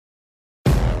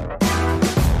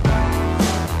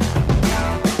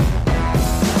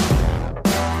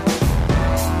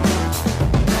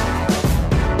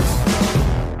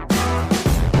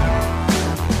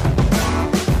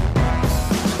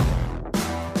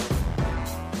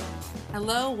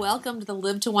Hello, welcome to the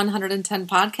Live to 110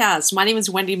 podcast. My name is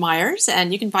Wendy Myers,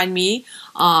 and you can find me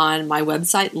on my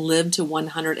website,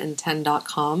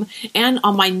 live110.com, and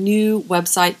on my new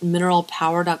website,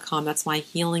 mineralpower.com. That's my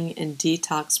healing and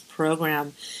detox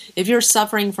program. If you're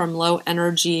suffering from low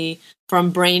energy,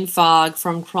 from brain fog,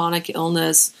 from chronic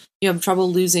illness, you have trouble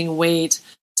losing weight,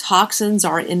 toxins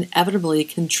are inevitably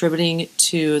contributing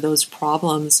to those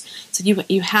problems. So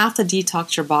you have to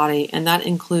detox your body, and that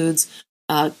includes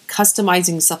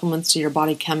customizing supplements to your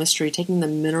body chemistry, taking the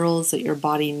minerals that your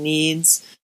body needs,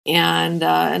 and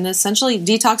essentially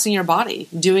detoxing your body.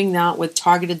 Doing that with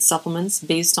targeted supplements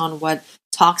based on what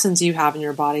toxins you have in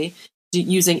your body,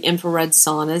 using infrared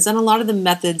saunas, and a lot of the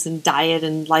methods and diet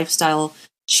and lifestyle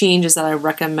changes that I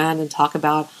recommend and talk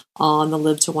about on the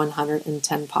Live to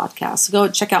 110 podcast. So go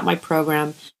check out my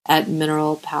program at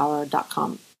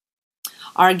mineralpower.com.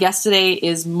 Our guest today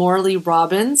is Morley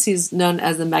Robbins. He's known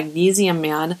as the Magnesium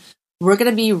Man. We're going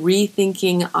to be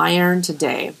rethinking iron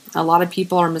today. A lot of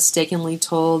people are mistakenly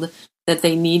told that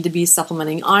they need to be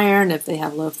supplementing iron if they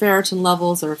have low ferritin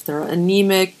levels or if they're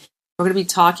anemic. We're going to be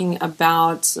talking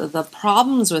about the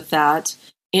problems with that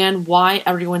and why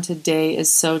everyone today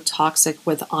is so toxic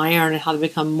with iron and how to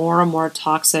become more and more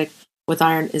toxic with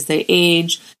iron as they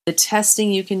age. The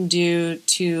testing you can do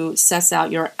to suss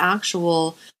out your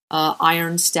actual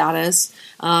iron status,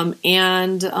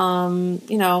 and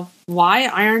why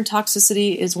iron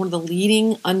toxicity is one of the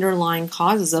leading underlying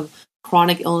causes of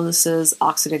chronic illnesses,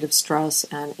 oxidative stress,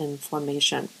 and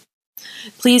inflammation.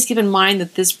 Please keep in mind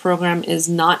that this program is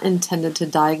not intended to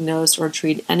diagnose or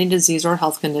treat any disease or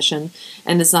health condition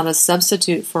and is not a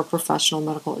substitute for professional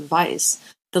medical advice.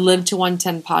 The Live to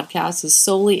 110 podcast is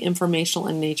solely informational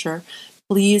in nature.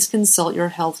 Please consult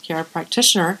your healthcare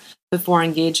practitioner before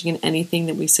engaging in anything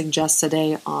that we suggest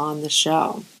today on the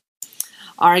show.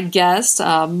 Our guest,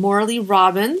 Morley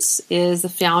Robbins, is the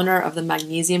founder of the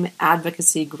Magnesium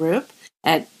Advocacy Group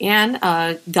at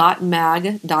gotmag.org.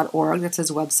 That's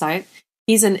his website.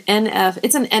 It's an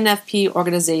NFP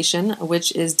organization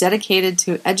which is dedicated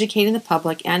to educating the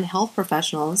public and health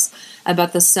professionals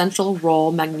about the central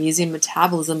role magnesium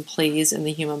metabolism plays in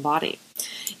the human body.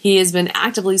 He has been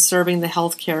actively serving the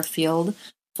healthcare field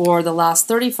for the last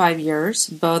 35 years,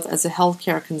 both as a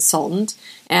healthcare consultant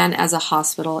and as a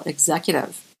hospital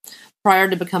executive. Prior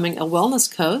to becoming a wellness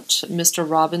coach, Mr.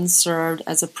 Robbins served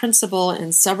as a principal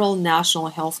in several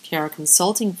national healthcare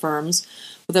consulting firms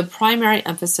with a primary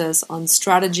emphasis on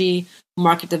strategy,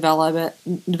 market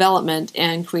development,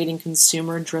 and creating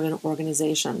consumer-driven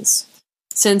organizations.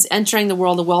 Since entering the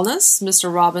world of wellness, Mr.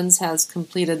 Robbins has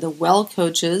completed the Well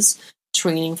Coaches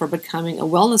training for becoming a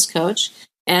wellness coach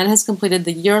and has completed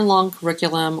the year-long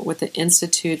curriculum with the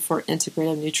Institute for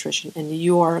Integrative Nutrition in New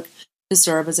York to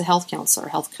serve as a health counselor,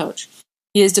 health coach.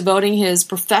 He is devoting his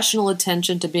professional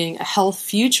attention to being a health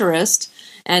futurist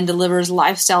and delivers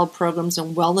lifestyle programs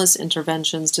and wellness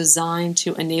interventions designed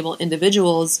to enable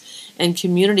individuals and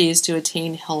communities to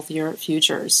attain healthier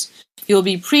futures. He will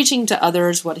be preaching to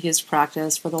others what he has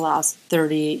practiced for the last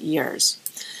 30 years.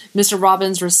 Mr.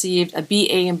 Robbins received a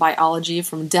BA in biology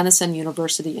from Denison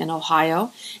University in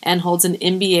Ohio and holds an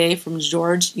MBA from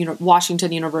George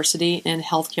Washington University in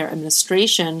healthcare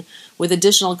administration with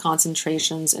additional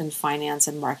concentrations in finance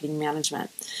and marketing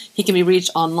management. He can be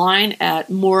reached online at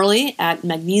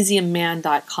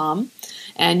morley@magnesiumman.com,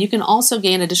 and you can also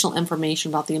gain additional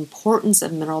information about the importance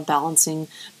of mineral balancing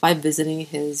by visiting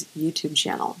his YouTube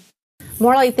channel.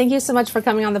 Morley, thank you so much for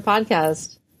coming on the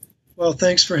podcast. Well,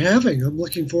 thanks for having. I'm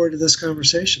looking forward to this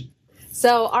conversation.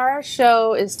 So our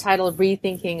show is titled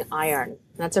Rethinking Iron.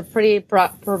 That's a pretty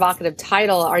provocative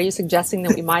title. Are you suggesting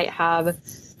that we might have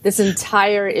this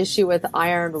entire issue with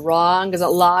iron wrong? Because a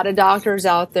lot of doctors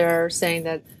out there saying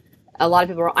that a lot of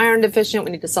people are iron deficient. We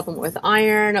need to supplement with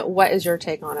iron. What is your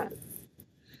take on it?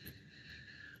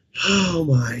 Oh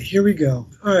my, here we go.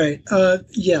 All right.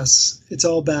 Yes, it's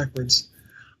all backwards.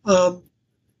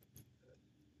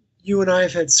 You and I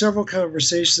have had several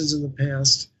conversations in the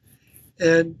past,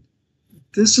 and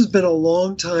this has been a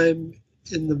long time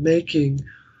in the making.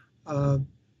 I've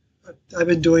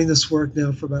been doing this work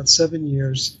now for about 7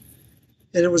 years,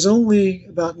 and it was only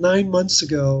about 9 months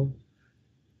ago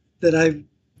that I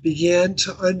began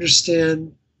to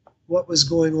understand what was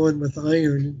going on with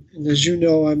iron. And as you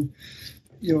know, I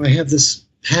have this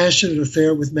passionate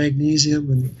affair with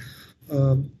magnesium, and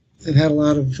I've had a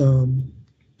lot of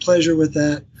pleasure with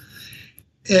that.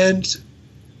 And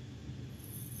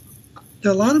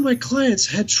a lot of my clients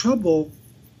had trouble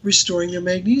restoring their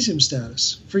magnesium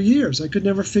status for years. I could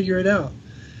never figure it out.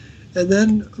 And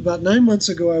then about 9 months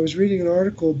ago, I was reading an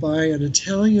article by an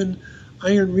Italian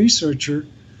iron researcher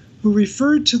who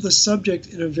referred to the subject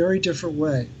in a very different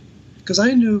way. Because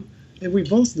I knew, and we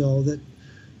both know,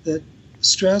 that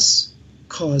stress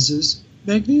causes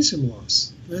magnesium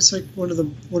loss. And that's like one of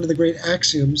the great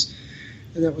axioms,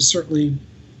 and that was certainly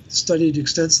studied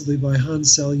extensively by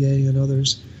Hans Selye and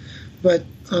others. But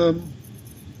I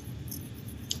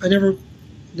never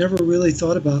really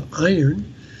thought about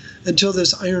iron until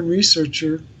this iron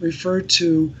researcher referred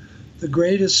to the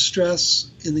greatest stress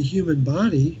in the human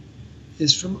body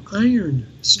is from iron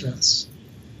stress.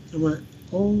 I went,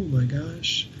 oh my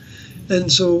gosh.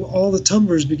 And so all the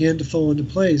tumblers began to fall into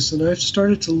place. And I've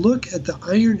started to look at the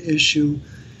iron issue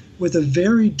with a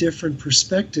very different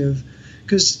perspective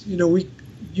because,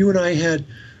 you and I had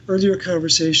earlier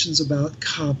conversations about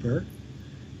copper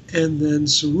and then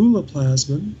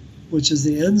ceruloplasmin, which is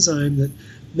the enzyme that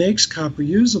makes copper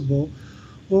usable.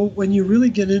 Well, when you really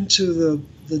get into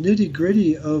the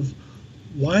nitty-gritty of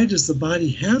why does the body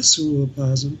have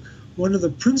ceruloplasmin, one of the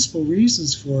principal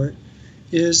reasons for it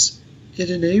is it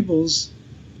enables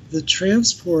the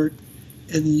transport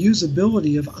and the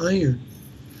usability of iron.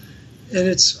 And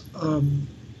it's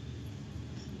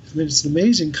it's an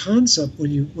amazing concept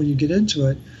when you get into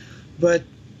it, but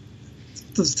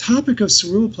the topic of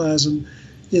ceruloplasmin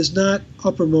is not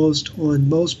uppermost on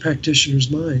most practitioners'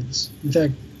 minds. In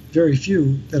fact, very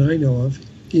few that I know of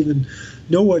even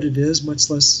know what it is, much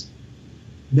less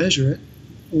measure it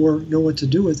or know what to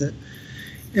do with it.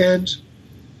 And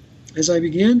as I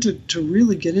began to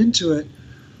really get into it,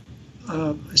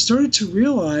 I started to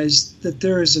realize that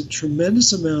there is a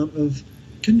tremendous amount of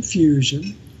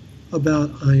confusion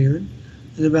about iron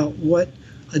and about what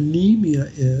anemia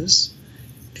is.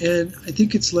 And I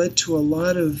think it's led to a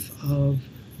lot of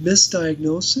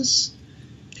misdiagnosis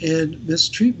and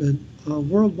mistreatment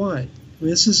worldwide. I mean,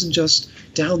 this isn't just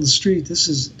down the street, this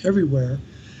is everywhere.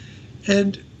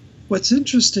 And what's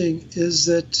interesting is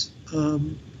that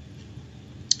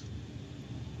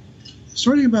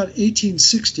starting about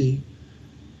 1860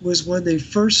 was when they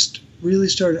first really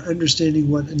started understanding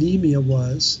what anemia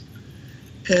was.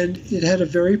 And it had a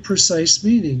very precise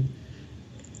meaning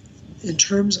in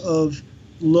terms of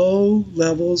low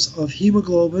levels of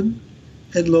hemoglobin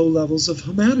and low levels of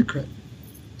hematocrit.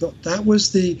 That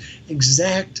was the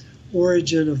exact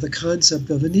origin of the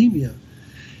concept of anemia.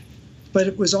 But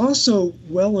it was also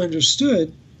well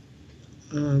understood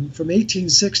from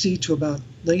 1860 to about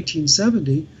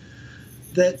 1970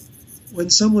 that when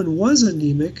someone was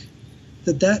anemic,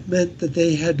 that meant that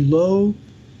they had low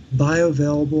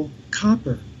bioavailable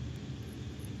copper,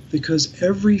 because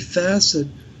every facet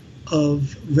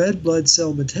of red blood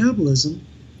cell metabolism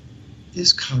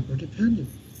is copper dependent.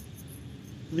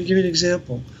 Let me give you an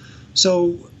example.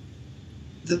 So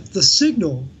the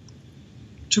signal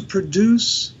to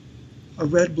produce a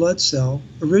red blood cell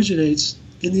originates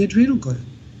in the adrenal gland.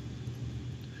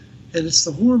 And it's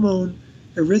the hormone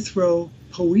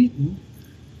erythropoietin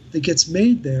that gets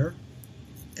made there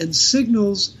and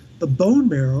signals the bone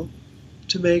marrow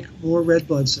to make more red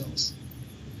blood cells.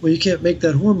 Well, you can't make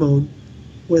that hormone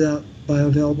without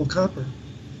bioavailable copper.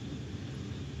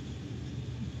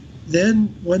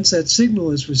 Then, once that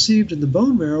signal is received in the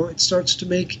bone marrow, it starts to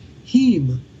make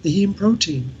heme, the heme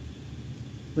protein.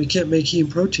 We can't make heme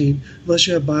protein unless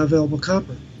you have bioavailable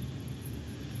copper.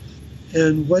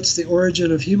 And what's the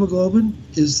origin of hemoglobin?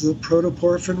 Is the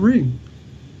protoporphyrin ring.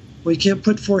 Well, you can't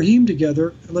put four heme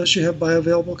together unless you have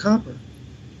bioavailable copper.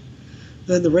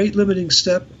 Then the rate-limiting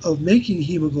step of making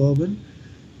hemoglobin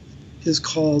is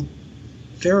called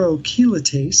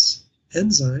ferrochelatase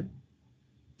enzyme,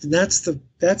 and that's the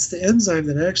enzyme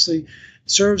that actually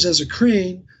serves as a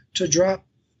crane to drop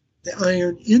the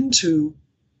iron into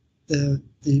the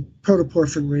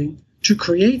protoporphyrin ring to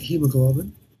create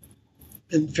hemoglobin.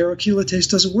 And ferrochelatase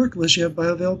doesn't work unless you have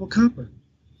bioavailable copper.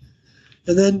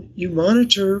 And then you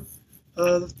monitor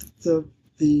the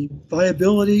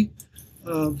viability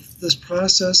of this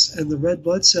process, and the red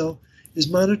blood cell is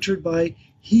monitored by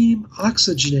heme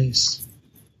oxygenase.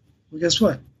 Well, guess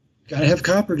what? Got to have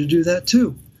copper to do that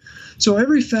too. So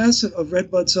every facet of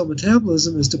red blood cell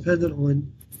metabolism is dependent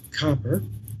on copper,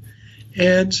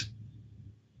 and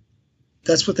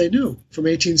that's what they knew from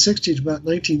 1860 to about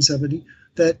 1970,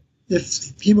 that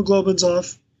if hemoglobin's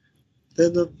off,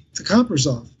 then the copper's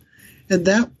off. And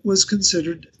that was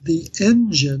considered the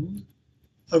engine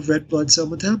of red blood cell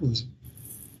metabolism,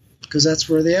 because that's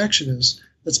where the action is.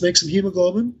 Let's make some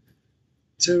hemoglobin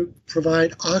to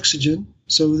provide oxygen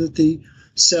so that the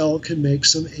cell can make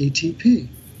some ATP.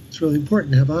 It's really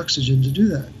important to have oxygen to do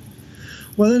that.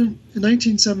 Well, then in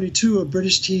 1972, a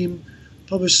British team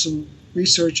published some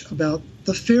research about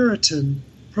the ferritin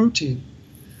protein.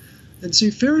 And see,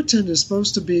 ferritin is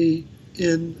supposed to be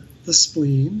in the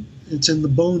spleen, it's in the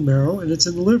bone marrow, and it's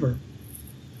in the liver.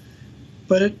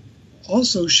 But it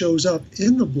also shows up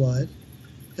in the blood.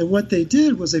 And what they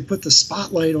did was they put the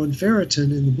spotlight on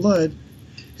ferritin in the blood,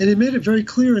 and they made it very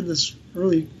clear in this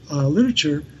early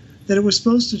literature that it was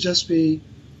supposed to just be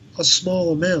a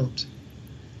small amount.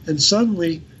 And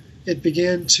suddenly it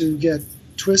began to get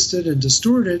twisted and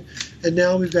distorted, and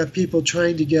now we've got people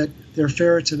trying to get their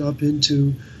ferritin up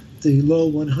into the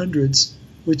low 100s,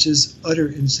 which is utter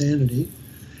insanity.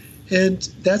 And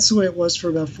that's the way it was for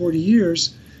about 40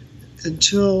 years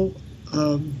until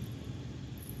a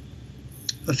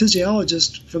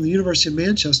physiologist from the University of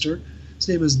Manchester, his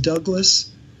name is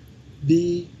Douglas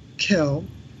B. Kell,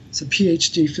 he's a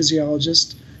PhD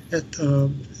physiologist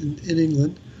in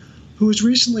England, who was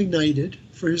recently knighted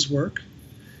for his work.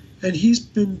 And he's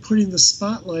been putting the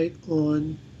spotlight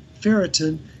on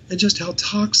ferritin and just how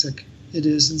toxic it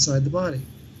is inside the body.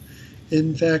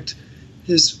 In fact,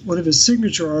 one of his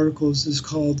signature articles is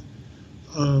called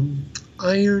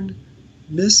Iron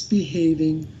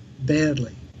Misbehaving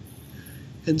Badly.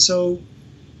 And so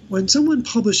when someone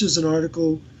publishes an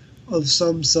article of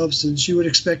some substance, you would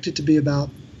expect it to be about,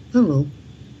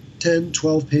 10,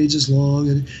 12 pages long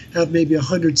and have maybe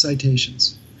 100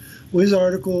 citations.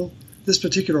 Well, this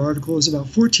particular article is about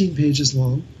 14 pages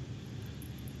long,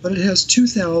 but it has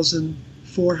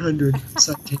 2,400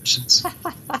 citations. A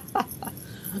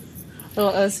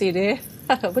little OCD,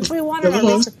 which we want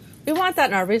that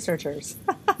in our researchers.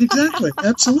 Exactly.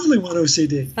 Absolutely want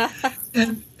OCD.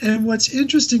 And what's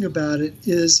interesting about it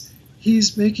is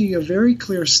he's making a very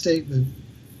clear statement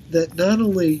that not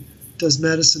only does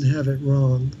medicine have it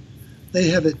wrong, they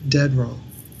have it dead wrong.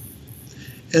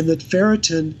 And that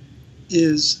ferritin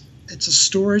it's a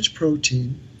storage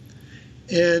protein,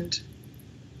 and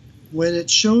when it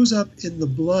shows up in the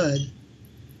blood,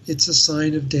 it's a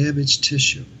sign of damaged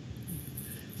tissue.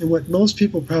 And what most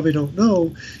people probably don't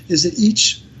know is that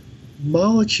each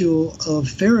molecule of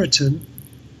ferritin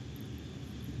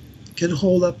can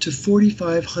hold up to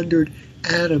 4,500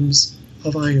 atoms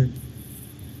of iron.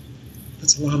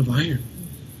 That's a lot of iron.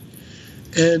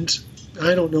 And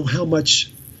I don't know how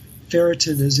much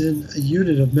ferritin is in a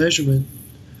unit of measurement,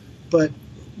 but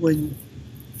when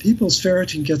people's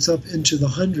ferritin gets up into the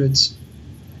hundreds,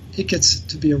 it gets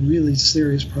to be a really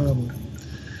serious problem.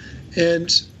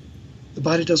 And the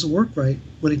body doesn't work right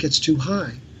when it gets too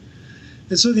high.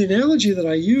 And so the analogy that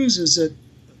I use is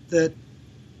that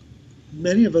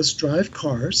many of us drive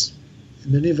cars,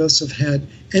 and many of us have had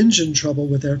engine trouble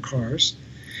with our cars.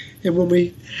 And when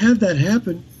we have that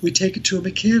happen, we take it to a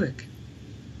mechanic.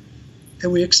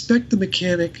 And we expect the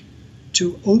mechanic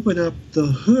to open up the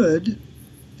hood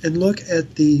and look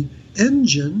at the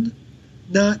engine,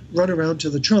 not run around to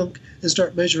the trunk and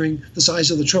start measuring the size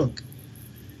of the trunk.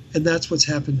 And that's what's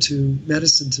happened to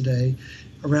medicine today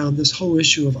around this whole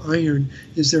issue of iron,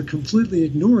 is they're completely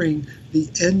ignoring the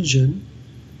engine,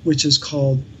 which is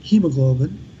called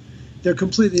hemoglobin. They're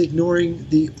completely ignoring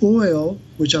the oil,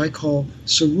 which I call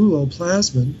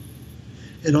ceruloplasmin,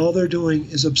 and all they're doing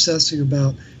is obsessing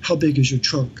about how big is your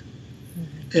trunk.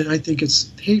 Mm-hmm. And I think it's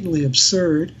patently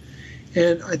absurd,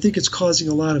 and I think it's causing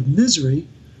a lot of misery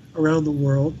around the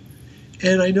world,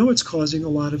 and I know it's causing a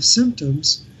lot of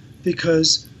symptoms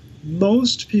because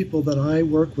most people that I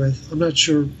work with, I'm not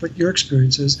sure what your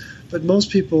experience is, but most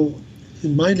people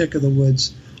in my neck of the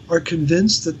woods are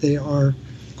convinced that they are,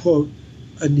 quote,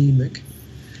 anemic,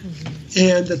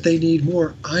 and that they need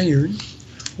more iron,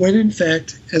 when in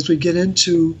fact, as we get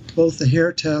into both the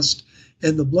hair test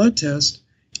and the blood test,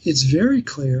 it's very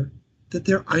clear that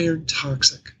they're iron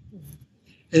toxic.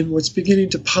 And what's beginning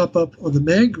to pop up on the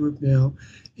MAG group now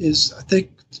is, I think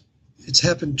it's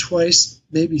happened twice,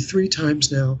 maybe 3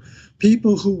 times now,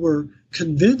 people who were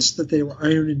convinced that they were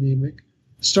iron anemic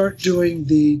start doing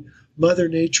the Mother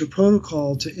Nature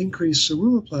protocol to increase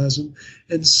ceruloplasmin,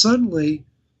 and suddenly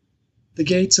the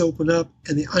gates open up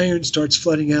and the iron starts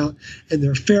flooding out and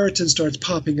their ferritin starts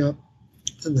popping up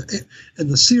and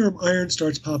the serum iron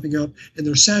starts popping up and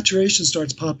their saturation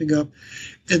starts popping up,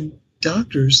 and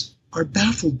doctors are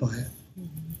baffled by it.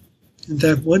 In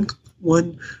fact,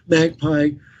 one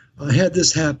magpie had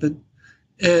this happen,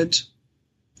 and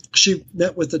she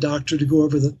met with the doctor to go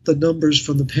over the numbers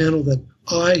from the panel that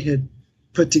I had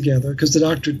put together, because the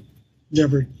doctor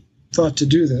never thought to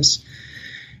do this.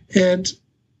 And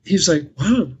he's like,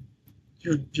 wow,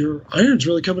 your iron's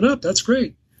really coming up. That's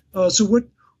great. So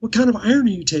what kind of iron are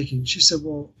you taking? She said,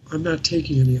 well, I'm not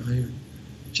taking any iron.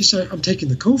 She said, I'm taking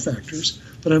the cofactors,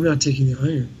 but I'm not taking the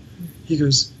iron. He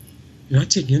goes, you're not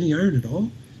taking any iron at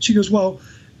all? She goes, well,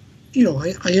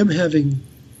 I am having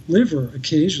liver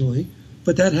occasionally,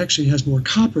 but that actually has more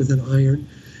copper than iron.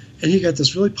 And he got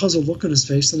this really puzzled look on his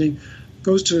face, and he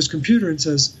goes to his computer and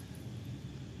says,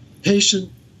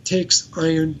 patient takes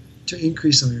iron to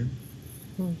increase iron.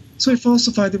 So he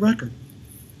falsified the record.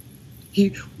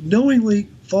 He knowingly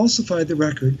falsified the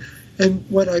record. And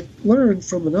what I learned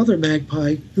from another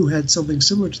magpie who had something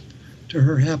similar to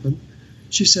her happen,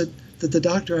 she said that the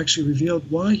doctor actually revealed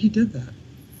why he did that.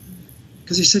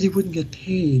 Because he said he wouldn't get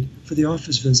paid for the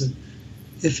office visit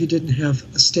if he didn't have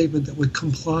a statement that would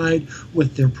comply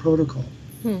with their protocol.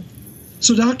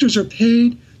 So doctors are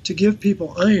paid to give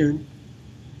people iron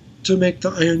to make the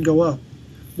iron go up,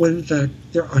 when in fact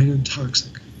they're iron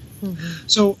toxic.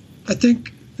 So I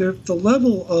think the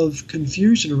level of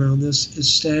confusion around this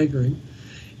is staggering,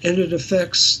 and it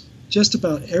affects just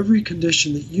about every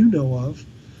condition that you know of,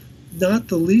 not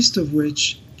the least of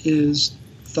which is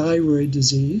thyroid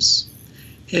disease,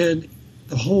 and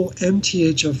the whole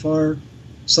MTHFR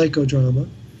psychodrama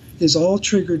is all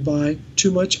triggered by too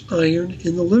much iron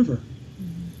in the liver.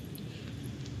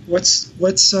 What's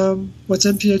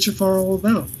MTHFR all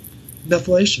about?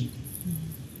 Methylation.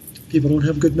 People don't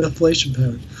have good methylation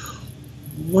patterns.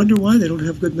 Wonder why they don't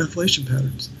have good methylation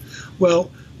patterns. Well,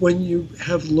 when you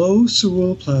have low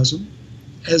ceruloplasmin,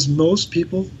 as most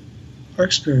people are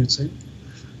experiencing,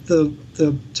 the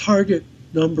target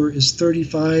number is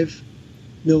 35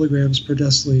 milligrams per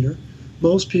deciliter.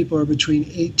 Most people are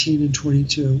between 18 and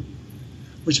 22,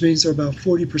 which means they're about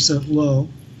 40% low.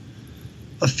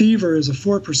 A fever is a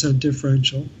 4%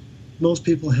 differential. Most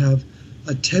people have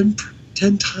a 10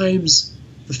 times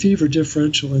the fever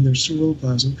differential in their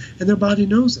ceruloplasmin, and their body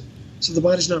knows it. So the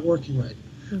body's not working right.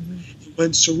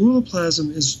 When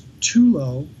ceruloplasmin is too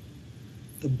low,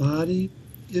 the body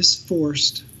is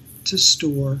forced to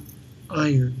store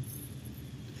iron.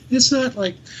 It's not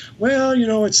like, well,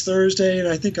 it's Thursday and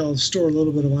I think I'll store a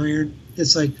little bit of iron.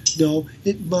 It's like, no,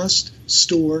 it must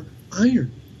store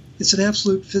iron. It's an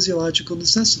absolute physiological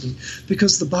necessity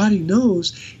because the body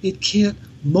knows it can't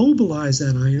mobilize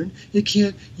that iron. It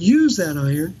can't use that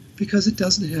iron because it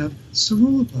doesn't have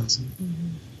ceruloplasmin.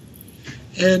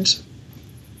 And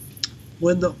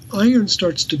when the iron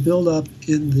starts to build up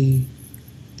in the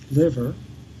liver,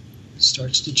 it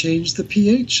starts to change the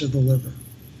pH of the liver,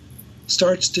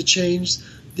 starts to change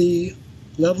the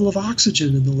level of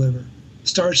oxygen in the liver,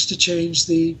 starts to change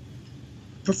the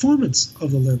performance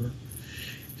of the liver.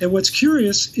 And what's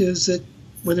curious is that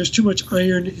when there's too much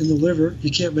iron in the liver, you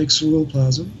can't make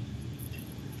ceruloplasmin.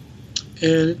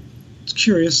 And it's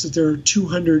curious that there are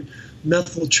 200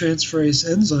 methyltransferase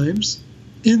enzymes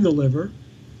in the liver.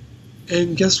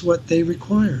 And guess what they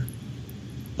require?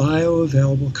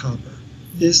 Bioavailable copper.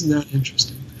 Isn't that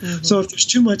interesting? So if there's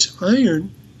too much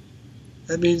iron,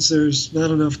 that means there's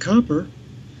not enough copper,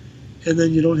 and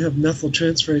then you don't have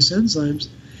methyltransferase enzymes.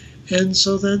 And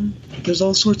so then there's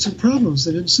all sorts of problems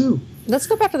that ensue. Let's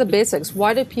go back to the basics.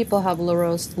 Why do people have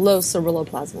low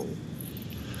ceruloplasmin?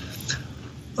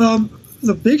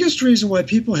 The biggest reason why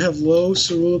people have low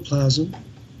ceruloplasmin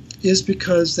is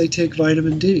because they take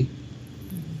vitamin D.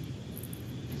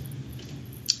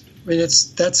 I mean,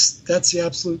 that's the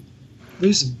absolute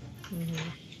reason.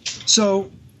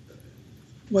 So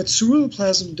what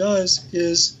ceruloplasmin does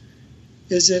is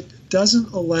it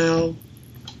doesn't allow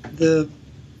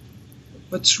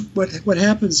what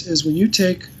happens is when you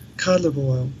take cod liver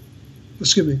oil,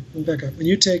 let me back up. When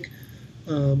you take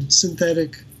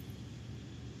synthetic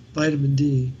vitamin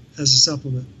D as a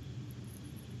supplement,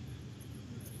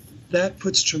 that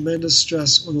puts tremendous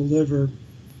stress on the liver,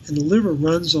 and the liver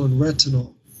runs on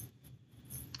retinol.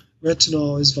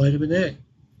 Retinol is vitamin A.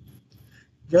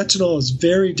 Retinol is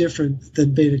very different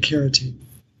than beta carotene.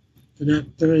 They're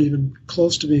not even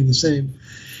close to being the same.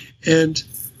 And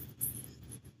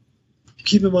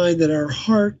keep in mind that our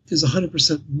heart is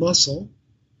 100% muscle,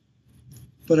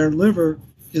 but our liver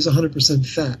is 100%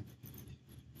 fat.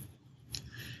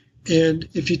 And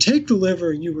if you take the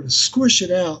liver and you were to squish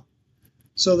it out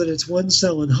so that it's one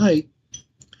cell in height,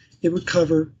 it would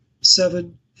cover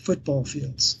 7 football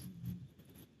fields.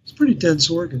 It's a pretty dense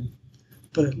organ,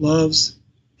 but it loves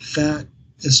fat,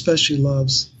 especially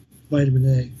loves vitamin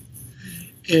A.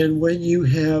 And when you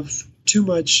have too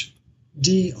much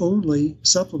D-only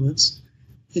supplements,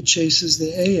 it chases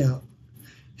the A out.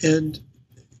 And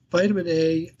vitamin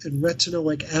A and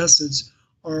retinoic acids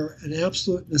are an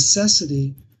absolute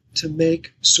necessity to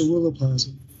make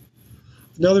ceruloplasmin.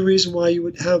 Another reason why you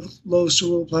would have low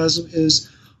ceruloplasmin is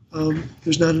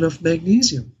there's not enough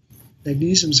magnesium.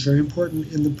 Magnesium is very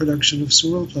important in the production of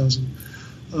ceruloplasmin.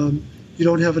 You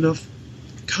don't have enough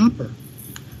copper.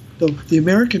 The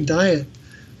American diet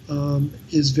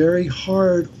is very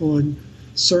hard on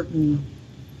certain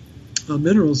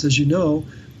minerals, as you know,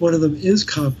 One of them is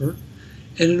copper.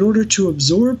 And in order to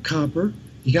absorb copper,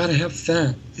 you got to have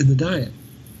fat in the diet.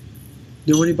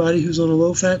 Know anybody who's on a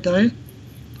low-fat diet?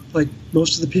 Like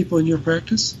most of the people in your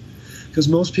practice? Because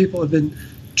most people have been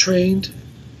trained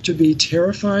to be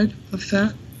terrified of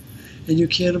fat, and you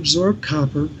can't absorb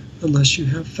copper unless you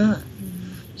have fat.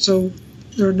 Mm-hmm. So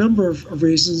there are a number of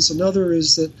reasons. Another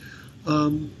is that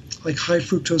like high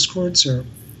fructose corn syrup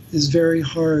is very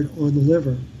hard on the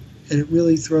liver, and it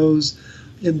really throws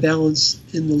imbalance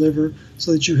in the liver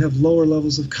so that you have lower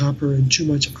levels of copper and too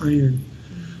much iron.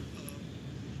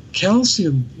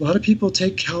 Calcium, a lot of people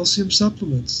take calcium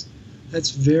supplements.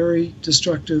 That's very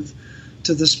destructive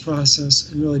to this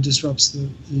process and really disrupts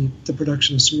the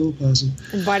production of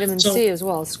ceruloplasmin. And vitamin C as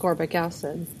well, ascorbic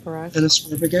acid, correct? And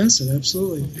ascorbic acid,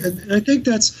 absolutely. Mm-hmm. And I think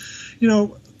that's,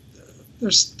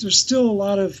 there's still a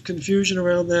lot of confusion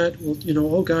around that. Well,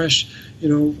 oh gosh,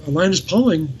 Linus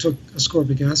Pauling took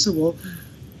ascorbic acid. Well,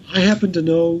 I happen to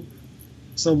know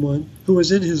someone who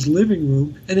was in his living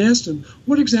room and asked him,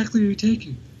 what exactly are you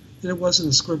taking? And it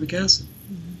wasn't ascorbic acid.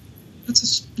 Mm-hmm.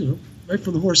 That's right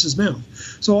from the horse's mouth.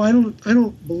 So I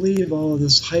don't believe all of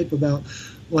this hype about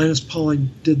Linus Pauling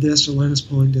did this or Linus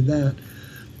Pauling did that.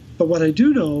 But what I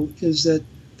do know is that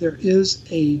there is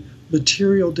a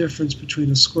material difference between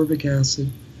ascorbic acid,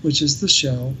 which is the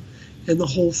shell, and the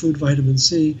whole food vitamin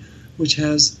C, which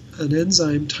has an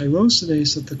enzyme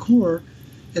tyrosinase at the core,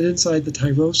 and inside the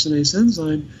tyrosinase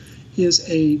enzyme is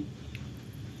a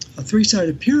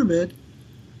three-sided pyramid,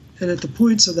 and at the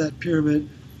points of that pyramid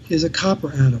is a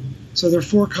copper atom. So there are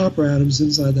 4 copper atoms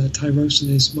inside that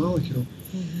tyrosinase molecule.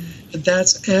 Mm-hmm. And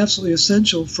that's absolutely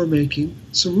essential for making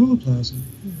ceruloplasmin.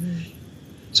 Mm-hmm.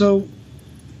 So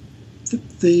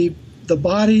the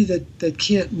body that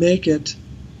can't make it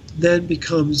then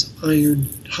becomes iron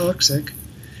toxic.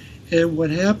 And what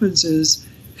happens is,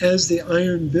 as the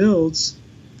iron builds,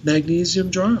 magnesium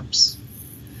drops.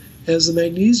 As the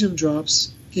magnesium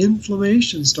drops,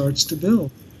 inflammation starts to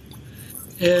build.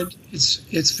 And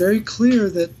it's very clear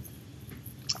that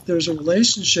there's a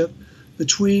relationship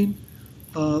between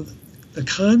the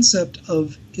concept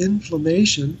of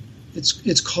inflammation.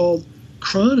 It's called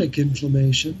chronic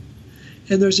inflammation,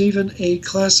 and there's even a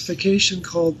classification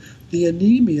called the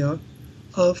anemia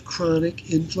of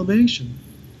chronic inflammation.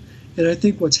 And I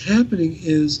think what's happening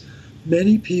is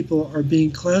many people are being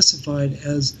classified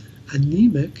as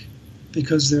anemic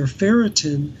because their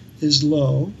ferritin is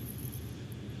low,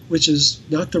 which is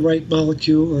not the right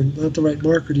molecule or not the right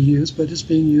marker to use, but it's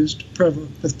being used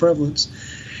with prevalence.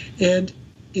 And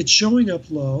it's showing up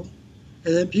low,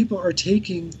 and then people are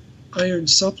taking iron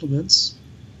supplements,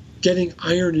 getting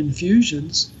iron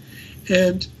infusions,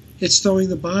 and it's throwing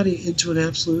the body into an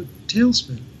absolute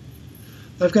tailspin.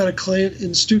 I've got a client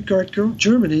in Stuttgart,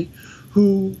 Germany,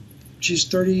 who, she's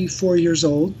 34 years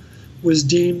old, was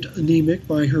deemed anemic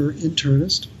by her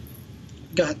internist,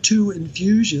 got 2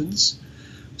 infusions,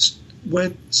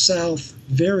 went south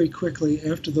very quickly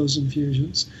after those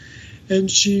infusions,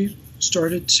 and she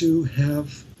started to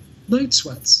have night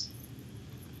sweats.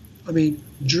 I mean,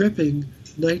 dripping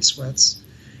night sweats.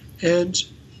 And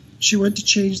she went to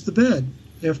change the bed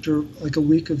after like a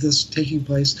week of this taking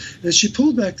place. And as she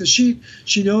pulled back the sheet,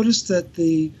 she noticed that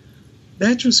the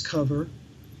mattress cover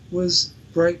was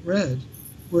bright red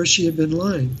where she had been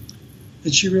lying.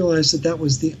 And she realized that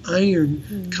was the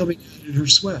iron coming out in her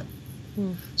sweat.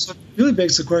 So it really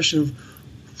begs the question of,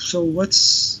 so what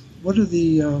are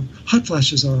the hot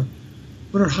flashes are?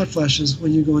 What are hot flashes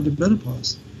when you go into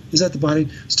menopause? Is that the body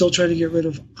still trying to get rid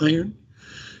of iron?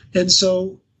 And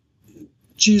so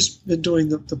she's been doing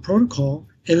the protocol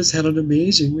and has had an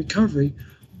amazing recovery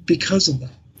because of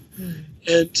that.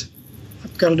 And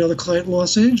I've got another client in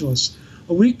Los Angeles.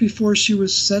 A week before she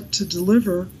was set to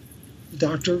deliver, the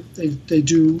doctor, they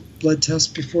do blood tests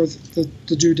before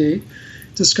the due date,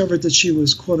 discovered that she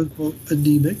was quote-unquote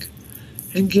anemic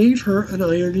and gave her an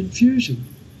iron infusion.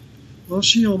 Well,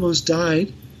 she almost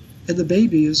died, and the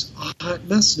baby is a hot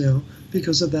mess now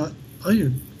because of that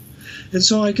iron. And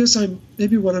so I guess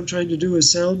what I'm trying to do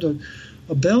is sound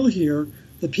a bell here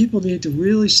that people need to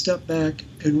really step back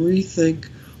and rethink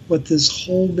what this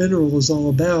whole mineral is all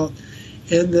about,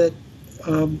 and that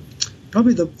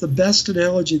probably the best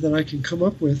analogy that I can come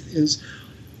up with is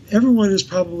everyone has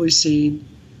probably seen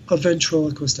a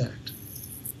ventriloquist act.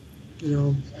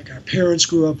 Like our parents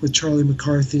grew up with Charlie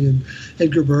McCarthy and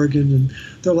Edgar Bergen, and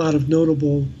there are a lot of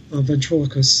notable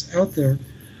ventriloquists out there.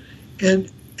 And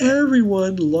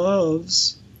everyone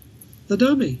loves the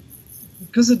dummy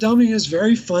because the dummy is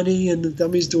very funny, and the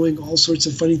dummy's doing all sorts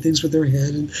of funny things with their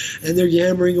head, and they're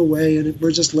yammering away, and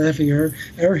we're just laughing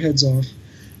our heads off.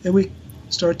 And we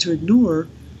start to ignore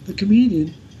the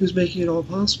comedian who's making it all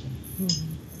possible.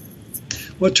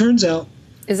 Well, it turns out...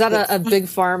 Is that a big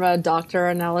pharma doctor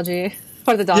analogy?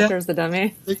 Or the doctor is the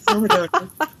dummy? Big pharma doctor.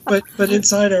 But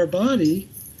inside our body,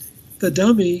 the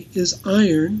dummy is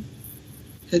iron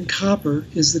and copper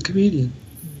is the comedian.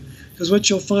 Because what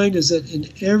you'll find is that in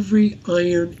every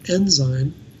iron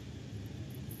enzyme,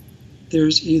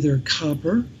 there's either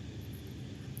copper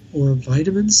or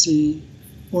vitamin C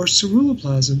or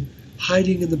ceruloplasmin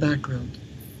hiding in the background.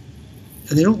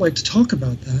 And they don't like to talk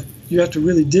about that. You have to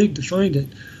really dig to find it.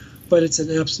 But it's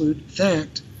an absolute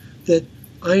fact that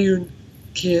iron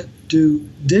can't do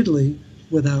diddly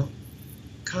without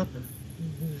copper.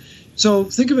 Mm-hmm. So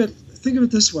think of it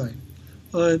this way.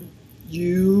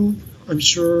 You, I'm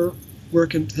sure,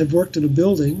 have worked in a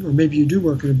building, or maybe you do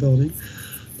work in a building,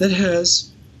 that has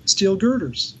steel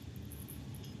girders.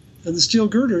 And the steel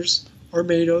girders are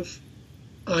made of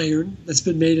iron that's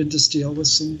been made into steel with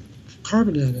some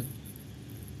carbon added.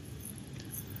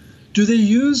 Do they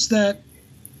use that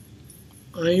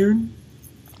iron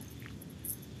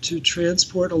to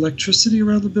transport electricity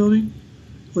around the building,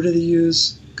 or do they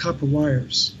use copper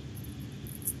wires?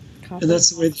 And that's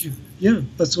the way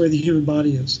that's the way the human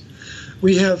body is.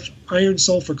 We have iron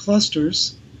sulfur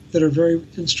clusters that are very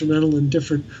instrumental in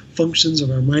different functions of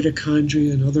our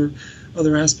mitochondria and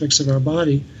other aspects of our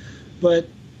body, but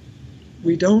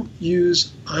we don't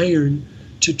use iron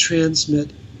to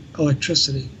transmit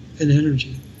electricity and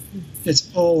energy. It's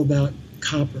all about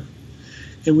copper.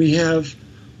 And we have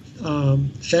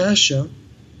fascia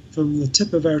from the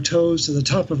tip of our toes to the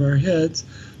top of our heads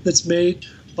that's made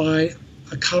by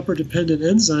a copper-dependent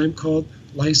enzyme called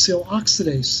lysyl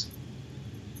oxidase.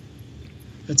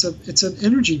 It's an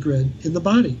energy grid in the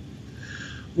body.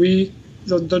 The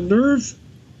nerve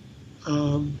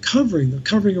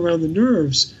covering around the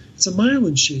nerves, it's a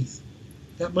myelin sheath.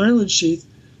 That myelin sheath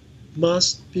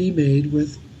must be made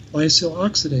with lysyl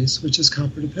oxidase, which is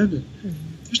copper-dependent. Mm-hmm.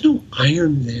 There's no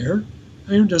iron there.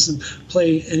 Iron doesn't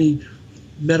play any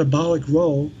metabolic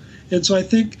role. And so I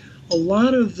think a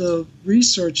lot of the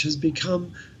research has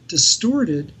become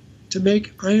distorted to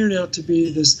make iron out to be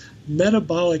this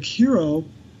metabolic hero,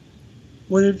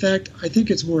 when in fact I think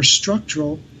it's more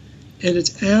structural, and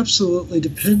it's absolutely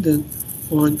dependent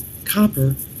on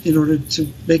copper in order to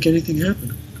make anything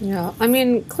happen. Yeah, I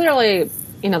mean, clearly,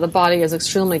 the body is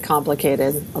extremely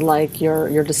complicated, like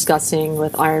you're discussing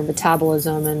with iron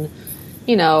metabolism, and,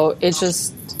 it's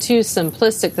just too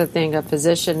simplistic to think a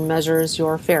physician measures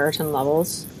your ferritin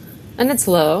levels and it's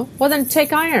low. Well, then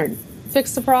take iron,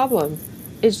 fix the problem.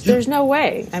 There's no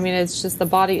way. I mean, it's just the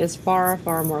body is far,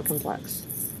 far more complex.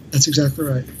 That's exactly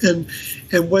right.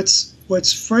 And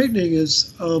what's frightening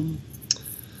is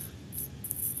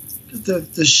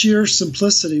the sheer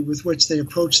simplicity with which they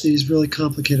approach these really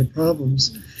complicated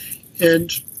problems. And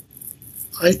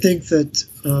I think that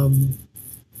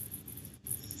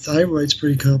thyroid's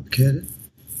pretty complicated.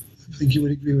 I think you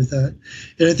would agree with that.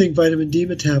 And I think vitamin D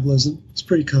metabolism is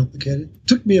pretty complicated. It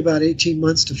took me about 18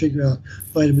 months to figure out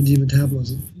vitamin D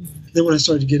metabolism. Then when I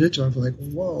started to get into it, I was like,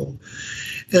 whoa.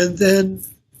 And then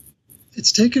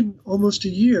it's taken almost a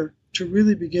year to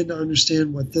really begin to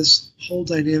understand what this whole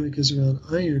dynamic is around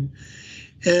iron.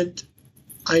 And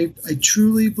I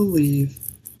truly believe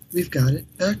we've got it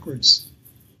backwards.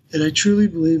 And I truly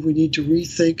believe we need to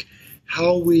rethink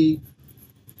how we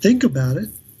think about it,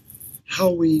 how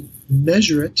we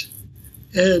measure it,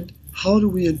 and how do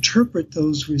we interpret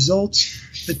those results,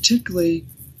 particularly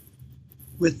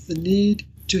with the need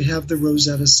to have the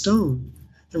Rosetta Stone.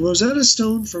 The Rosetta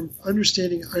Stone for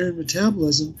understanding iron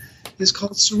metabolism is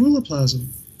called ceruloplasmin.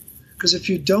 Because if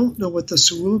you don't know what the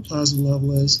ceruloplasmin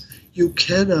level is, you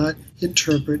cannot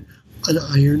interpret an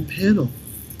iron panel.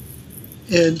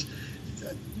 And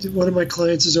one of my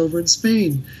clients is over in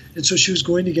Spain, and so she was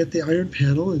going to get the iron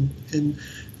panel, and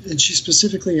she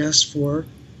specifically asked for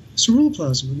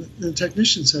ceruloplasmin. And the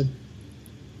technician said,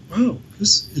 wow,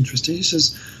 this is interesting. He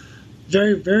says,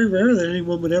 very, very rare that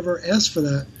anyone would ever ask for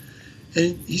that.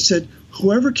 And he said,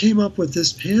 whoever came up with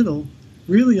this panel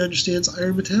really understands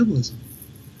iron metabolism.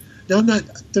 Now,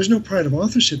 there's no pride of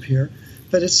authorship here,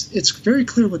 but it's very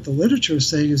clear what the literature is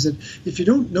saying is that if you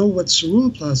don't know what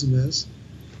ceruloplasmin is,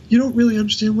 you don't really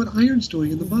understand what iron's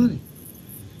doing in the body.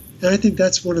 And I think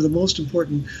that's one of the most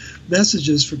important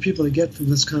messages for people to get from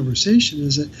this conversation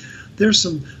is that there's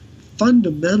some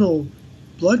fundamental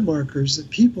blood markers that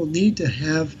people need to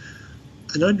have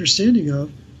an understanding of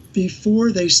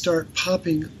before they start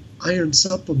popping iron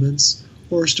supplements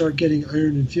or start getting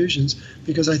iron infusions,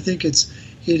 because I think it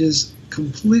is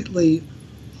completely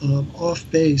off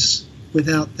base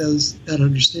without that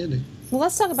understanding. Well,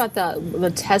 let's talk about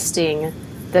the testing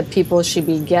that people should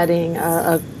be getting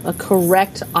a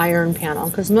correct iron panel?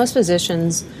 Because most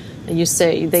physicians, you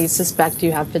say they suspect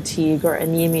you have fatigue or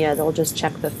anemia, they'll just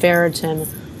check the ferritin.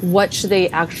 What should they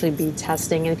actually be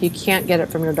testing? And if you can't get it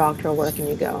from your doctor, where can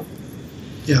you go?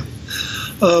 Yeah.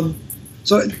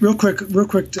 So real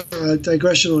quick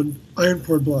digression on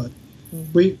iron-poor blood.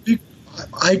 Mm-hmm.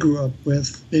 I grew up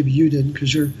with, maybe you didn't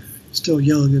because you're still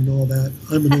young and all that.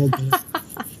 I'm an old man.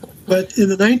 But in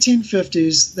the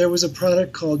 1950s, there was a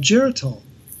product called Geritol.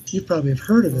 You probably have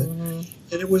heard of it. Mm-hmm.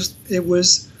 And it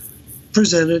was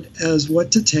presented as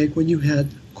what to take when you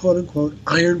had, quote-unquote,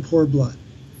 iron-poor blood.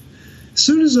 As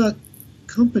soon as that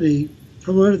company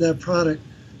promoted that product,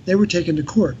 they were taken to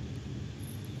court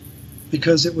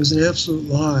because it was an absolute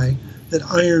lie that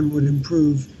iron would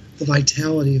improve the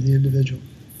vitality of the individual.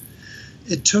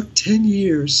 It took 10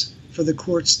 years for the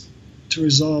courts to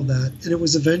resolve that, and it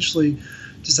was eventually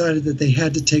decided that they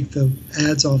had to take the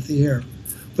ads off the air.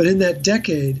 But in that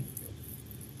decade,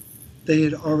 they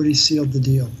had already sealed the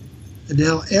deal. And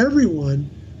now everyone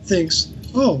thinks,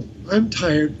 oh, I'm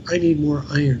tired, I need more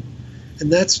iron.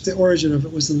 And that's the origin of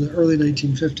it, was in the early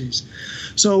 1950s.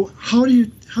 So how do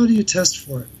you test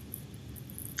for it?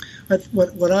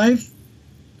 What I've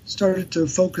started to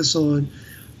focus on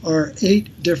are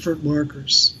 8 different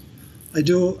markers. I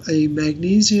do a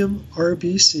magnesium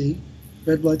RBC,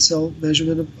 red blood cell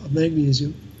measurement of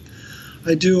magnesium.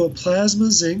 I do a plasma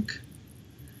zinc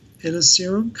and a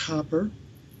serum copper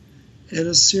and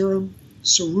a serum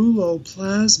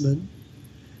ceruloplasmin.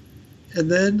 And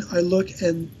then I look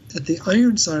at the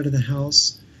iron side of the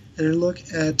house, and I look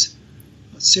at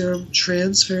serum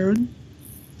transferrin,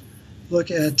 look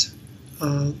at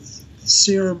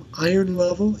serum iron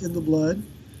level in the blood,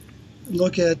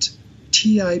 look at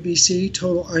TIBC,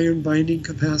 total iron binding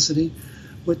capacity,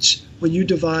 which when you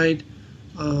divide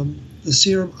the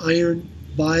serum iron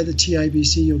by the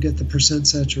TIBC, you'll get the percent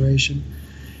saturation.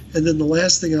 And then the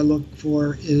last thing I look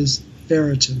for is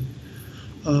ferritin.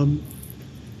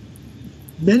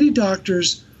 Many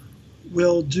doctors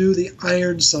will do the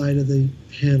iron side of the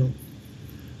panel.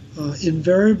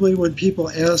 Invariably, when people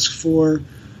ask for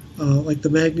like the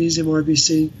magnesium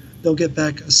RBC, they'll get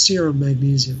back a serum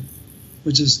magnesium,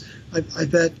 which is, I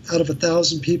bet out of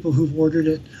 1,000 people who've ordered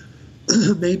it,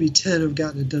 maybe 10 have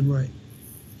gotten it done right.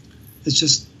 It's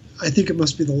just, I think it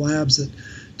must be the labs that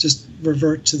just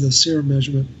revert to the serum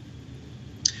measurement.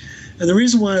 And the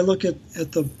reason why I look at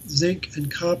the zinc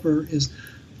and copper is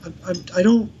I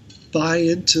don't buy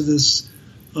into this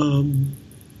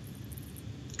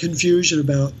confusion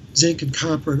about zinc and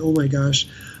copper and oh my gosh,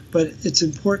 but it's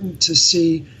important to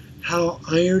see how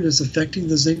iron is affecting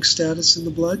the zinc status in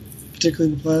the blood,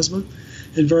 particularly in the plasma.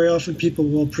 And very often people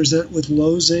will present with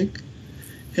low zinc,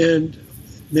 and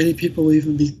many people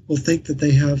will think that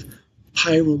they have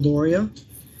pyroluria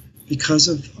because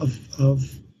of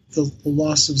the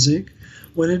loss of zinc,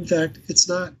 when in fact that's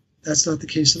not the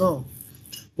case at all.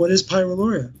 What is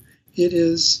pyroluria? It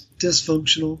is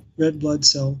dysfunctional red blood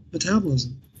cell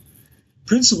metabolism,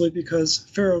 principally because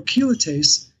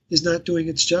ferrochelatase is not doing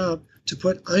its job to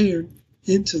put iron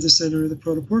into the center of the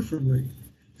protoporphyrin ring.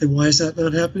 And why is that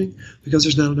not happening? Because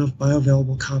there's not enough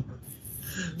bioavailable copper.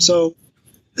 Mm-hmm. So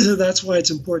that's why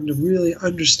it's important to really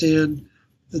understand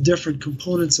the different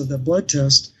components of that blood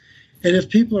test. And if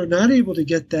people are not able to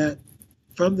get that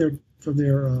from their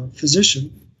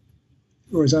physician,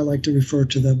 or as I like to refer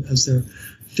to them as their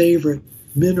favorite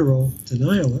mineral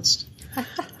denialist,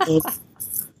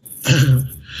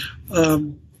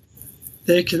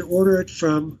 they can order it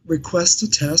from Request a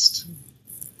Test.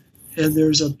 And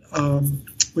there's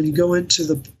when you go into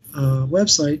the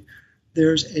website,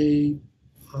 there's a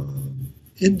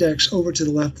index over to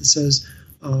the left that says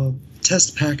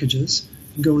test packages.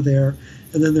 You go there,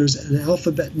 and then there's an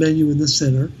alphabet menu in the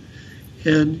center,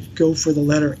 and go for the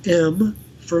letter M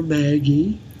for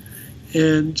Maggie,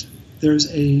 and there's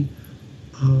a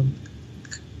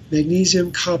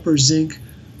magnesium, copper, zinc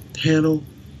panel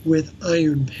with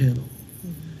iron panel.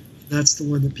 That's the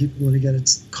one that people want to get.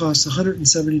 It costs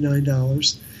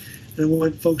 $179, and I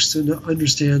want folks to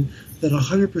understand that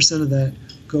 100% of that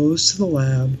goes to the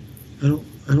lab. I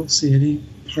don't see any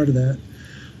part of that.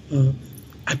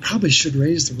 I probably should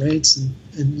raise the rates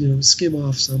and skim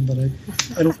off some, but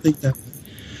I don't think that way.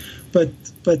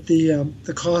 But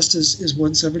the cost is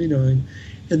 $179,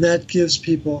 and that gives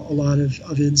people a lot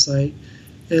of insight.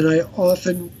 And I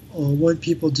often want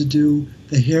people to do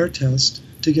the hair test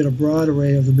to get a broad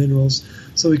array of the minerals,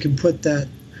 so we can put that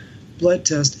blood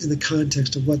test in the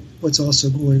context of what's also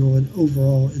going on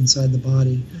overall inside the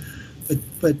body.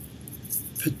 But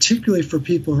particularly for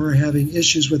people who are having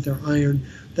issues with their iron,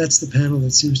 that's the panel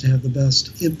that seems to have the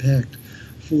best impact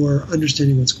for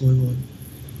understanding what's going on.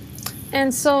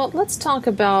 And so let's talk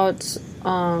about,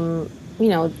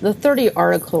 the 30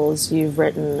 articles you've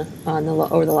written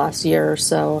over the last year or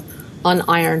so on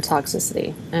iron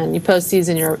toxicity. And you post these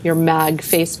in your MAG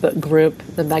Facebook group,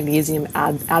 the Magnesium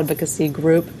Advocacy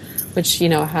Group, which,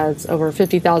 has over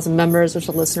 50,000 members, which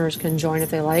the listeners can join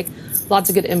if they like. Lots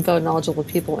of good info, knowledgeable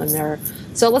people in there.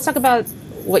 So let's talk about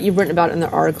what you've written about in the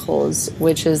articles,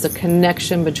 which is the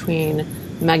connection between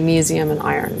magnesium and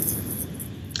iron.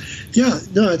 Yeah,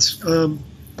 no, it's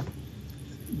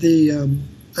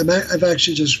I've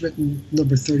actually just written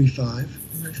number 35,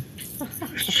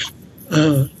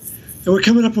 and we're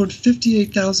coming up on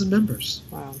 58,000 members.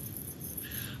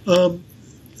 Wow.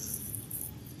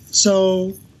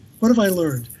 So, what have I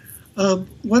learned?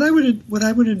 What I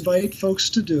would invite folks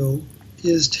to do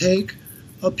is take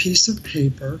a piece of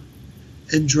paper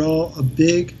and draw a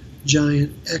big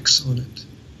giant X on it.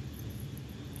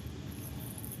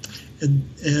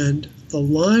 And the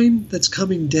line that's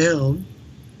coming down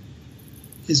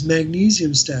is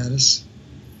magnesium status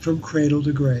from cradle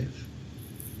to grave.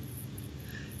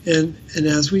 And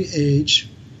as we age,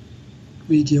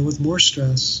 we deal with more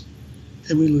stress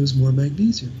and we lose more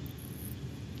magnesium.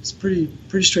 It's pretty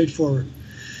straightforward.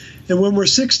 And when we're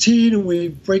 16 and we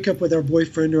break up with our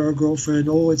boyfriend or our girlfriend,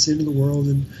 it's the end of the world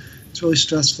and it's really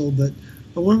stressful. But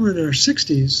when we're in our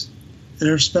 60s and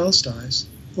our spouse dies,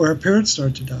 or our parents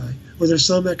start to die, or there's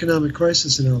some economic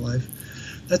crisis in our life,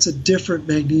 that's a different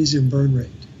magnesium burn rate.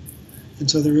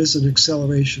 And so there is an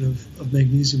acceleration of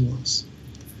magnesium loss.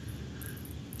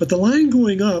 But the line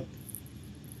going up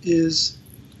is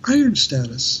iron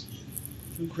status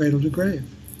from cradle to grave.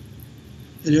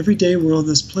 And every day we're on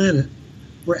this planet,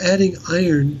 we're adding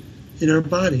iron in our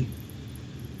body.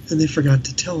 And they forgot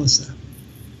to tell us that.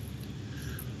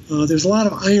 There's a lot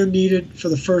of iron needed for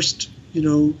the first,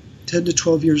 10 to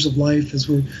 12 years of life as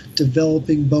we're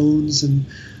developing bones and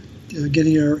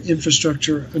getting our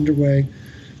infrastructure underway.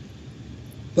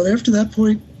 But after that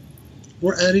point,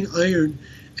 we're adding iron,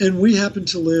 and we happen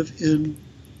to live in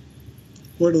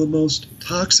one of the most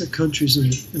toxic countries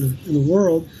in the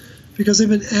world because they've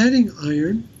been adding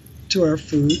iron to our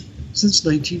food since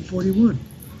 1941.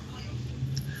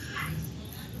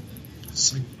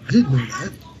 It's like, I didn't know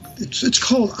that. It's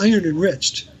called iron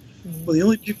enriched. Well, the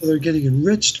only people that are getting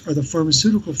enriched are the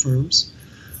pharmaceutical firms.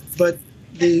 But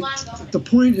the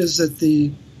point is that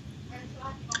the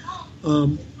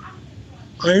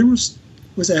iron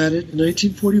was added in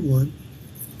 1941.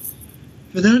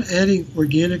 They're not adding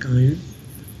organic iron.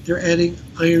 They're adding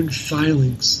iron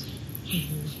filings.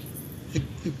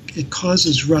 It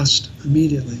causes rust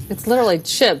immediately. It's literally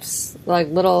chips, like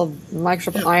little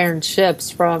micro iron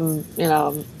chips from,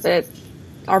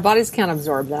 our bodies can't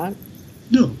absorb that.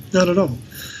 No, not at all.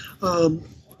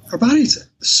 Our bodies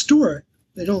store it;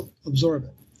 they don't absorb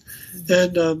it.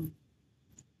 And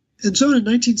so in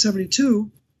 1972,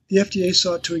 the FDA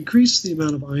sought to increase the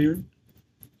amount of iron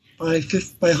by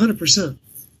 100%.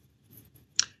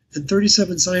 And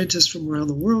 37 scientists from around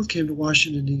the world came to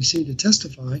Washington, D.C. to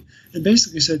testify and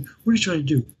basically said, "What are you trying to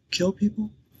do? Kill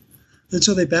people?" And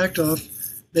so they backed off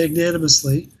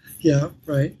magnanimously. Yeah,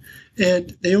 right.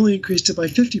 And they only increased it by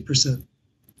 50%.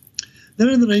 Then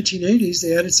in the 1980s,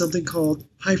 they added something called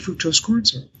high fructose corn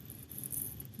syrup.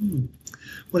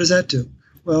 What does that do?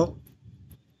 Well,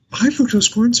 high fructose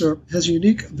corn syrup has a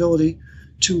unique ability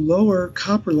to lower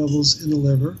copper levels in the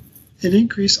liver and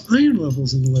increase iron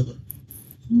levels in the liver.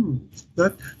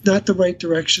 Not the right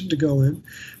direction to go in.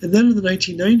 And then in the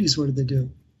 1990s, what did they do?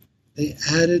 They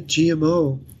added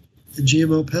GMO and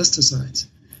GMO pesticides.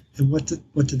 And what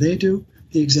did they do?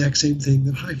 The exact same thing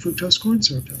that high fructose corn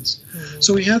syrup does.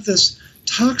 So we have this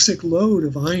toxic load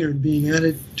of iron being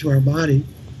added to our body,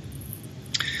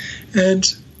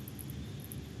 and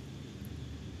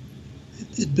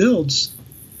it builds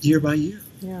year by year.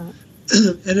 Yeah.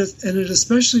 and it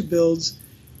especially builds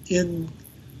in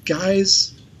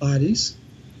guys' bodies,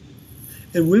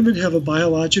 and women have a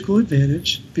biological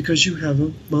advantage because you have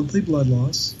a monthly blood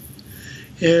loss,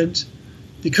 and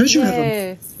because you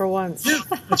have for once. Yeah,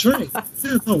 that's right.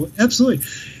 Yeah, no, absolutely.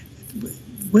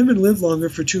 Women live longer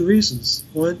for two reasons.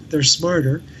 One, they're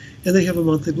smarter, and they have a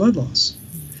monthly blood loss.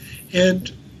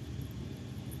 And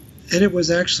it was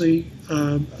actually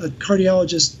a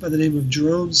cardiologist by the name of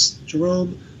Jerome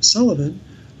Sullivan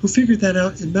who figured that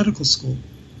out in medical school.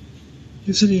 He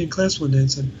was sitting in class one day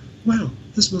and said, "Wow,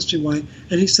 this must be why."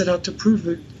 And he set out to prove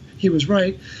that he was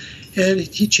right. And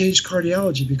he changed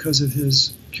cardiology because of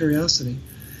his curiosity.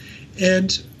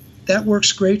 And that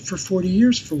works great for 40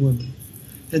 years for women.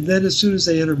 And then as soon as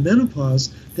they enter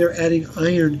menopause, they're adding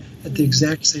iron at the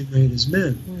exact same rate as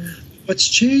men. What's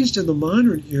changed in the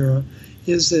modern era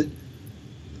is that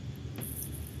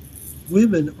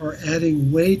women are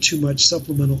adding way too much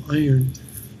supplemental iron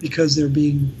because they're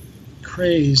being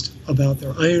crazed about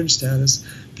their iron status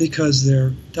because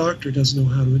their doctor doesn't know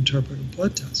how to interpret a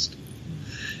blood test.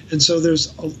 And so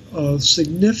there's a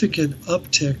significant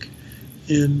uptick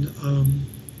in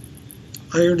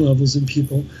iron levels in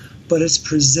people, but it's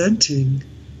presenting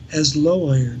as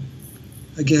low iron.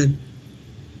 Again,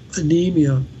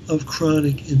 anemia of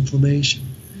chronic inflammation.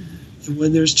 And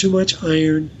when there's too much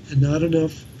iron and not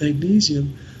enough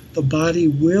magnesium, the body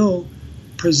will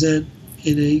present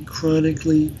in a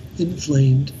chronically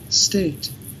inflamed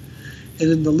state.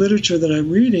 And in the literature that I'm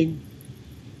reading,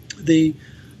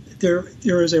 there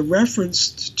is a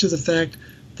reference to the fact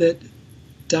that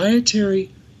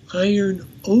dietary iron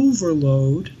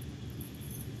overload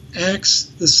acts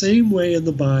the same way in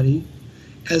the body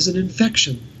as an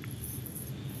infection.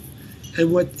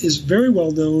 And what is very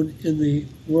well known in the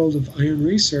world of iron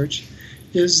research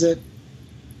is that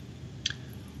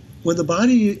when the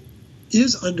body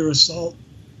is under assault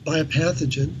by a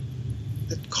pathogen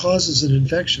that causes an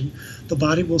infection, the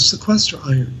body will sequester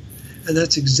iron. And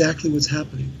that's exactly what's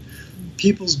happening.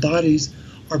 People's bodies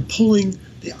are pulling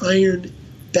the iron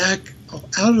back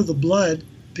out of the blood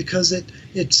because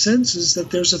it senses that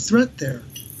there's a threat there.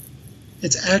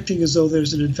 It's acting as though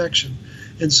there's an infection.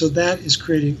 And so that is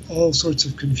creating all sorts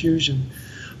of confusion.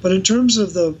 But in terms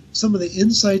of some of the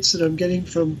insights that I'm getting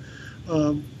from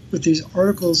with these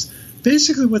articles,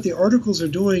 basically what the articles are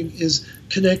doing is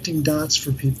connecting dots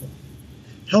for people,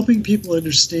 helping people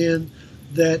understand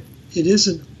that it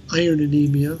isn't iron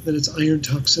anemia, that it's iron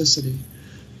toxicity,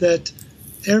 that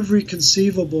every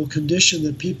conceivable condition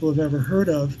that people have ever heard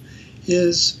of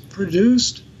is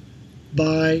produced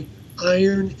by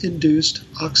iron-induced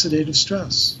oxidative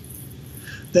stress.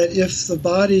 That if the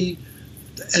body,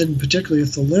 and particularly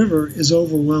if the liver, is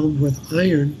overwhelmed with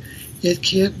iron, it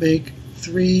can't make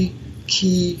 3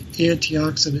 key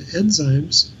antioxidant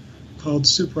enzymes called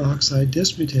superoxide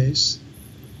dismutase,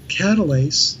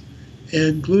 catalase,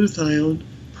 and glutathione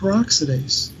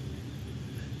peroxidase.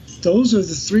 Those are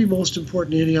the 3 most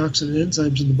important antioxidant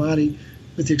enzymes in the body,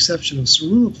 with the exception of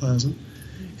ceruloplasmin,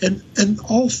 and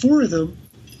all 4 of them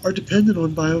are dependent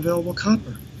on bioavailable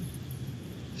copper.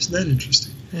 Isn't that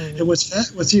interesting? Mm-hmm. And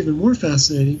what's even more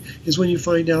fascinating is when you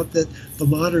find out that the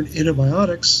modern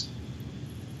antibiotics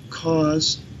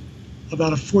cause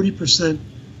about a 40%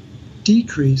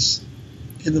 decrease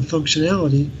in the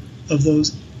functionality of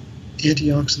those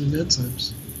antioxidant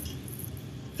enzymes.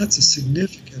 That's a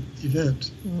significant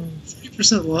event.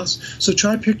 40% loss. So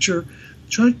try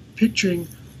picturing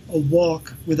a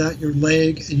walk without your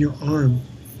leg and your arm.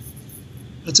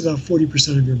 That's about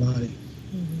 40% of your body.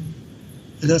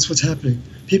 And that's what's happening.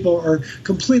 People are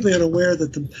completely unaware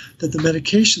that the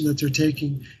medication that they're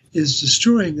taking is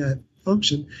destroying that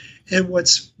function. And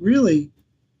what's really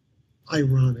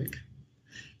ironic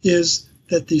is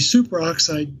that the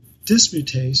superoxide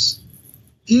dismutase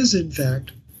is, in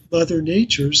fact, Mother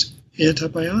Nature's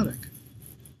antibiotic.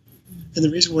 And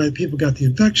the reason why people got the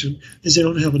infection is they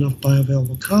don't have enough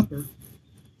bioavailable copper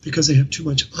because they have too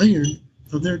much iron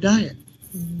from their diet.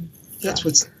 Mm-hmm. Yeah.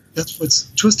 That's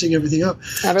what's twisting everything up.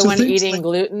 Everyone eating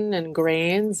gluten and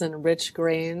grains and rich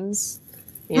grains,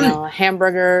 you know,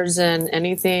 hamburgers and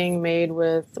anything made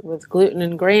with gluten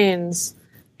and grains.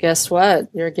 Guess what?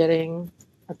 You're getting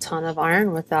a ton of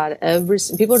iron with that.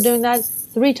 People are doing that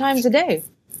 3 times a day.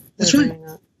 That's right.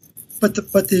 But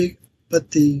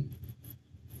the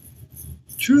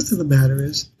truth of the matter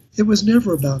is, it was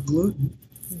never about gluten.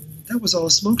 That was all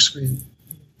smokescreen.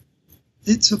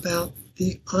 It's about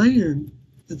the iron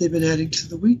that they've been adding to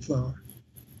the wheat flour.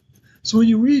 So when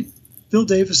you read Bill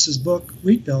Davis's book,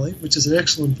 Wheat Belly, which is an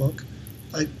excellent book,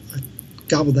 I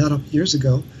gobbled that up years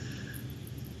ago,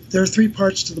 there are 3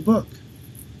 parts to the book.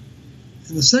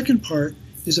 And the second part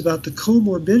is about the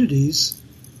comorbidities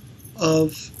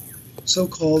of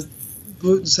so-called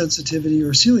gluten sensitivity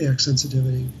or celiac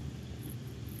sensitivity.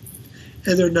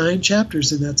 And there are 9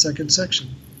 chapters in that second section.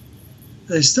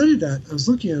 And I studied that. I was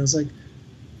looking at it. I was like,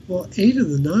 well, 8 of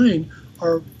the 9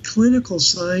 are clinical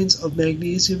signs of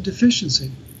magnesium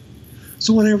deficiency.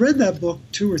 So when I read that book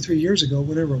 2 or 3 years ago,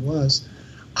 whenever it was,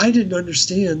 I didn't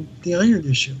understand the iron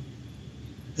issue.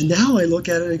 And now I look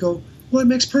at it and I go, well, it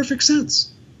makes perfect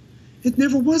sense. It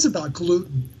never was about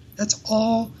gluten. That's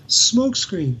all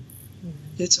smokescreen.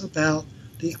 It's about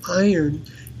the iron,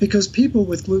 because people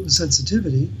with gluten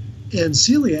sensitivity and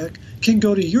celiac can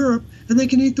go to Europe and they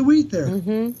can eat the wheat there.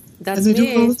 Mm-hmm. That's me. Do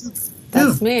it all the time.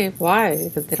 That's me. Why?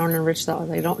 Because they don't enrich the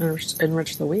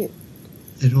wheat.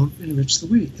 They don't enrich the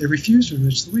wheat. They refuse to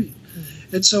enrich the wheat. Mm-hmm.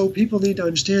 And so people need to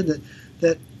understand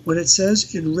that when it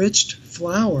says enriched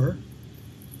flour,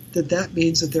 that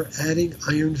means that they're adding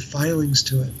iron filings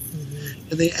to it.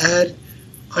 And they add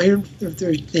iron,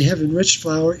 they have enriched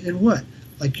flour in what?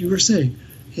 Like you were saying,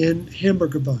 in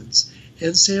hamburger buns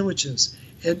and sandwiches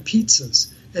and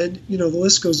pizzas. And, the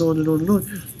list goes on and on and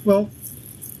on. Well,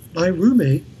 my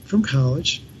roommate from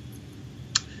college,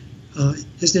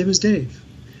 his name is Dave.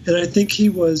 And I think he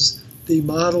was the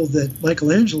model that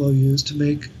Michelangelo used to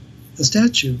make the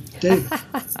statue, Dave.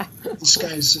 This guy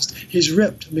is he's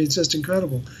ripped. I mean, it's just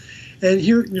incredible. And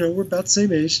here, we're about the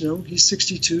same age, he's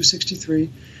 62, 63.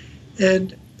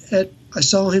 And I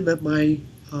saw him at my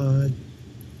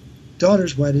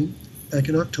daughter's wedding back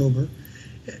in October.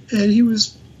 And he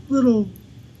was a little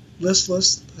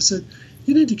listless. I said,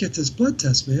 you need to get this blood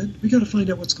test, man. We got to find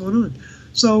out what's going on.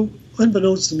 So,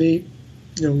 unbeknownst to me,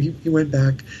 he went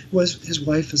back. His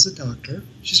wife is a doctor.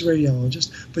 She's a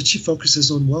radiologist, but she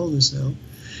focuses on wellness now.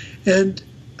 And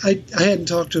I hadn't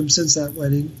talked to him since that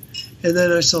wedding. And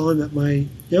then I saw him at my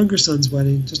younger son's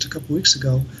wedding just a couple weeks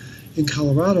ago in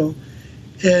Colorado,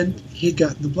 and he'd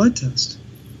gotten the blood test.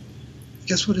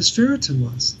 Guess what his ferritin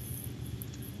was?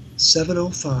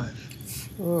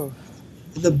 705. Ooh.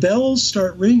 And the bells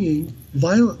start ringing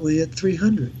violently at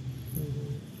 300.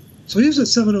 So he was at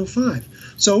 705.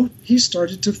 So he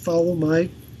started to follow my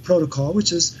protocol,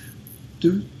 which is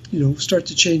start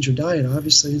to change your diet,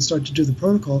 obviously, and start to do the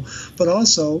protocol, but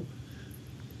also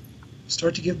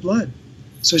start to give blood.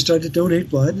 So he started to donate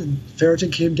blood, and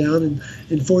ferritin came down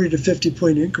in 40 to 50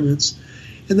 point increments.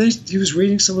 And then he was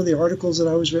reading some of the articles that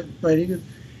I was writing,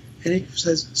 and he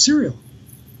says, cereal.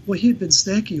 Well, he had been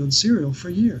snacking on cereal for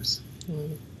years.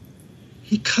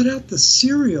 He cut out the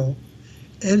cereal,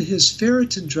 and his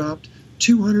ferritin dropped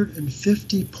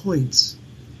 250 points.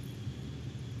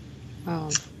 Wow.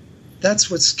 That's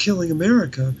what's killing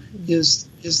America is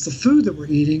the food that we're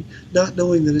eating, not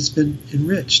knowing that it's been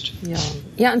enriched.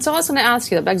 Yeah. And so I was going to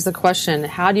ask you, that begs the question,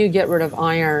 how do you get rid of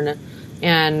iron?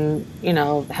 And,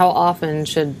 how often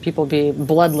should people be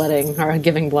bloodletting or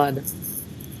giving blood?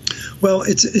 Well,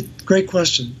 it's a great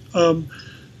question.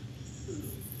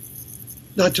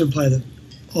 Not to imply that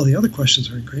all the other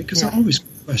questions aren't great, because they're always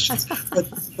great questions.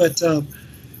 but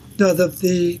no,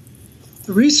 the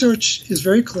research is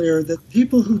very clear that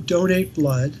people who donate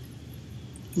blood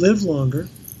live longer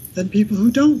than people who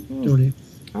don't donate.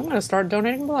 I'm going to start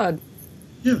donating blood.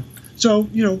 Yeah. So,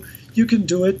 you can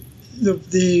do it.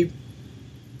 The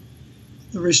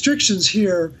restrictions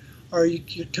here are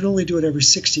you can only do it every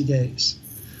 60 days.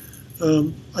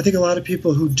 I think a lot of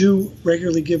people who do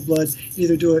regularly give blood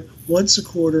either do it once a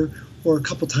quarter or a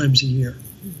couple times a year.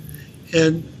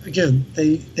 And again,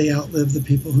 they outlive the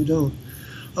people who don't.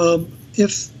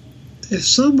 If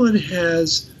someone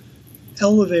has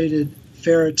elevated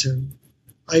ferritin,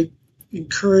 I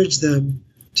encourage them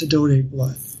to donate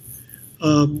blood.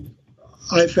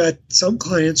 I've got some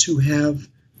clients who have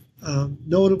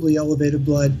notably elevated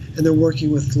blood, and they're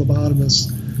working with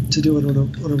phlebotomists to do it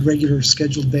on a regular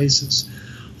scheduled basis.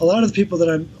 A lot of the people that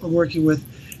I'm working with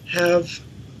have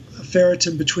a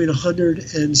ferritin between 100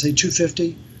 and, say,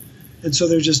 250, and so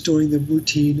they're just doing the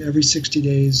routine every 60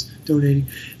 days, donating.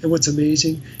 And what's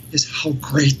amazing is how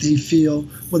great they feel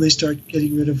when they start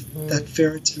getting rid of that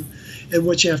ferritin. And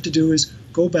what you have to do is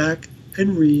go back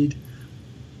and read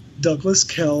Douglas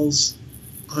Kell's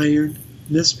Iron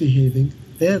Misbehaving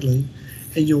Badly,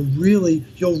 and you'll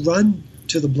run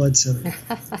to the blood center.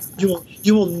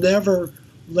 You will never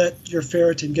let your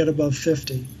ferritin get above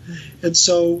 50. And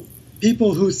so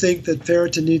people who think that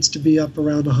ferritin needs to be up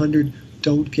around 100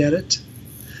 don't get it.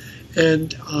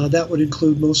 And that would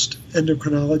include most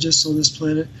endocrinologists on this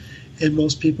planet and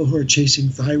most people who are chasing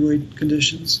thyroid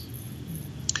conditions.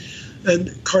 And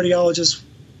cardiologists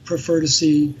prefer to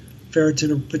see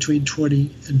ferritin between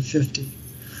 20 and 50.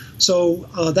 So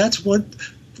that's one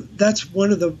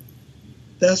of the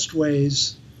best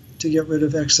ways to get rid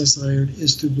of excess iron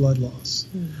is through blood loss.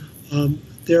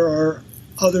 There are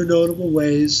other notable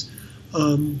ways.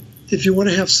 If you want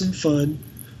to have some fun,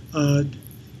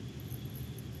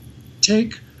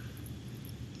 take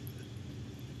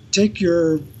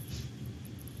your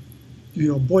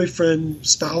boyfriend,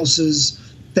 spouse's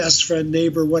best friend,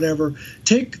 neighbor, whatever,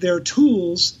 take their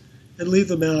tools and leave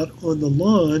them out on the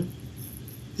lawn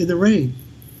in the rain.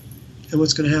 And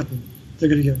what's going to happen? They're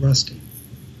going to get rusty.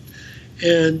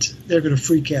 And they're going to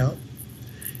freak out.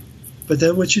 But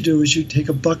then what you do is you take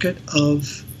a bucket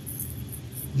of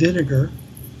vinegar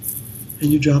and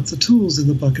you drop the tools in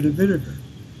the bucket of vinegar.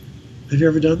 Have you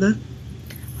ever done that?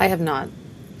 I have not.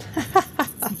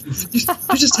 You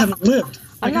just haven't lived.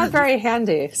 I'm not very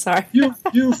handy. Sorry.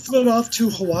 You float off to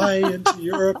Hawaii and to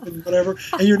Europe and whatever,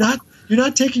 and you're not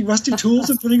taking rusty tools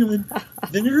and putting them in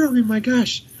vinegar. I mean, my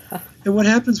gosh! And what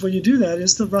happens when you do that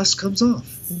is the rust comes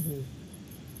off, and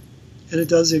it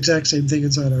does the exact same thing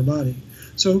inside our body.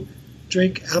 So,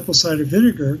 drink apple cider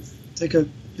vinegar. Take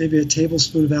maybe a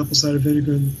tablespoon of apple cider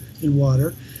vinegar in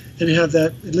water, and have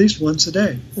that at least once a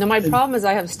day. Now, my problem is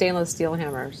I have stainless steel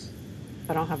hammers.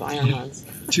 I don't have iron ones.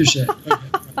 Touche. Okay.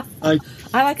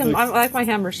 I like them. I like my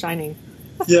hammers shining.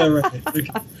 Yeah, right. Okay.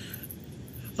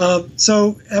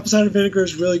 So apple cider vinegar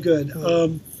is really good.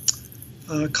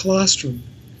 Colostrum.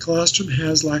 Colostrum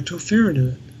has lactoferrin in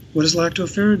it. What does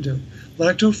lactoferrin do?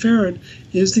 Lactoferrin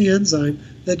is the enzyme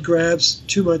that grabs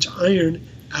too much iron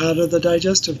out of the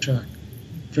digestive tract.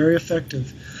 Very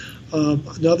effective.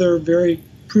 Another very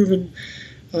proven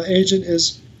agent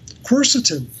is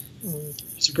quercetin.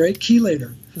 It's a great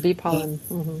chelator. Bee pollen.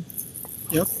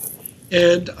 Yep.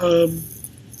 And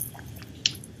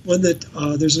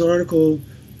there's an article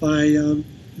by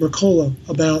Mercola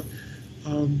about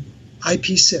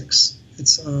IP6.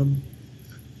 It's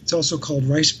also called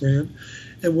rice bran.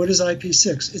 And what is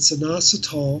IP6? It's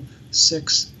inositol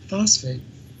 6-phosphate.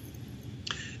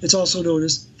 It's also known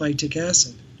as phytic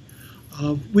acid.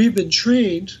 We've been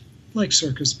trained, like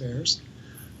circus bears,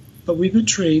 but we've been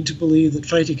trained to believe that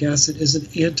phytic acid is an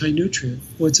anti-nutrient.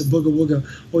 Well, it's a booga wooga.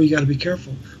 Oh, you got to be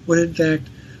careful. When in fact,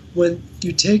 when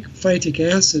you take phytic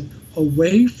acid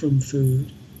away from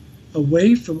food,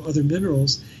 away from other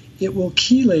minerals, it will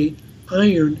chelate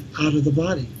iron out of the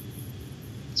body.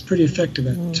 It's pretty effective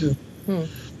at it too.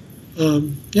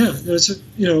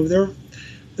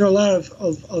 There are a lot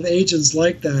of agents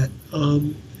like that,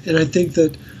 and I think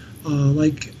that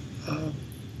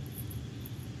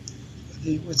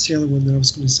what's the other one that I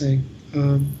was going to say?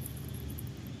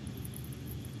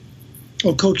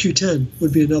 CoQ10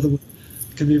 would be another one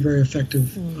that can be very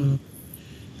effective.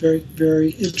 Very, very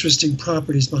interesting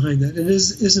properties behind that. And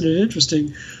isn't it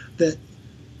interesting that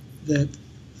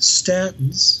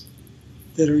statins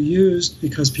that are used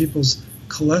because people's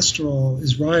cholesterol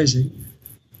is rising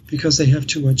because they have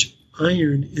too much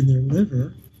iron in their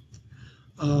liver,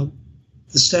 the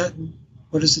statin,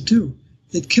 what does it do?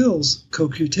 It kills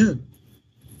CoQ10.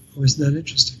 Oh, isn't that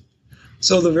interesting?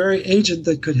 So the very agent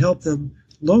that could help them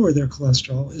lower their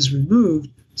cholesterol is removed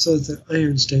so that the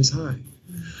iron stays high.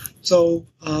 So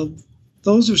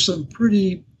those are some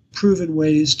pretty proven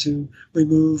ways to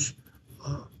remove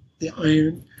the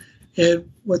iron.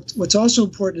 And what's also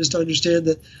important is to understand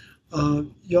that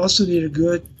you also need a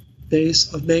good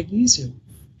base of magnesium,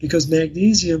 because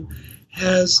magnesium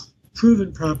has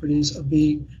proven properties of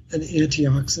being an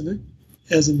antioxidant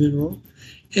as a mineral,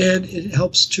 and it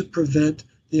helps to prevent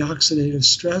the oxidative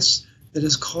stress that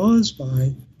is caused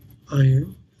by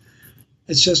iron.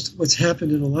 It's just what's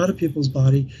happened in a lot of people's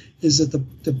body is that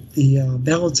the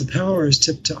balance of power is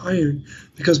tipped to iron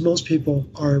because most people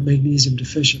are magnesium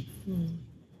deficient.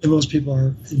 And most people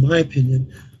are, in my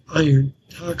opinion, iron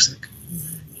toxic.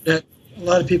 That a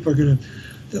lot of people are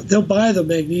they'll buy the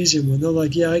magnesium one. They're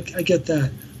like, yeah, I get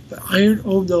that. But iron,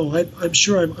 oh no, I'm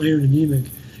sure I'm iron anemic.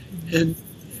 And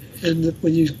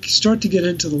when you start to get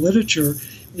into the literature,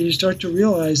 and you start to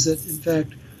realize that, in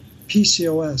fact,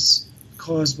 PCOS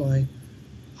caused by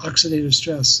oxidative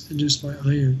stress induced by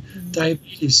iron,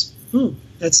 diabetes,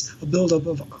 that's a buildup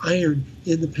of iron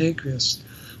in the pancreas.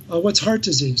 What's heart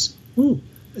disease?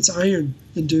 It's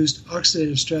iron-induced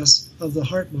oxidative stress of the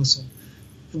heart muscle.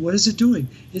 And what is it doing?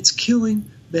 It's killing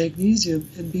magnesium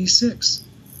and B6.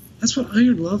 That's what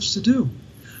iron loves to do.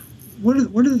 One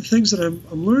of the things that I'm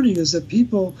learning is that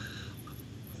people,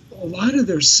 a lot of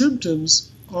their symptoms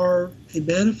are a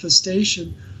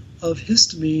manifestation of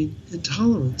histamine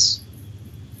intolerance.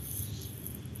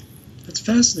 That's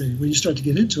fascinating when you start to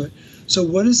get into it. So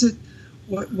what is it?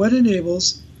 What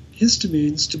enables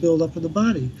histamines to build up in the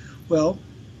body? Well,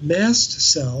 mast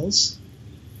cells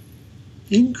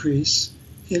increase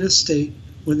in a state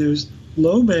when there's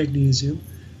low magnesium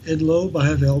and low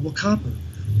bioavailable copper.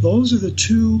 Those are the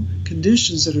two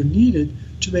conditions that are needed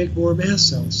to make more mast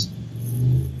cells.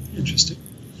 Interesting.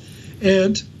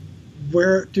 And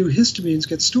where do histamines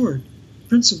get stored?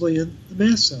 Principally in the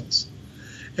mast cells.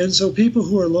 And so people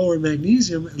who are low in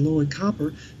magnesium and low in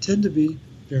copper tend to be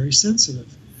very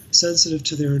sensitive. Sensitive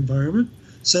to their environment,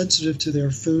 sensitive to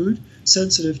their food,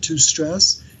 sensitive to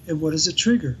stress. And what does it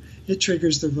trigger? It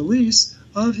triggers the release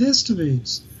of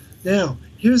histamines. Now,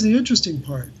 here's the interesting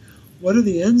part. What are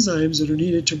the enzymes that are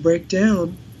needed to break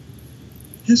down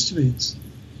histamines?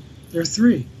 There are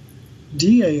three.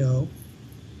 DAO,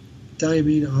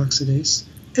 diamine oxidase,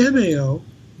 MAO,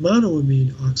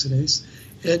 monoamine oxidase,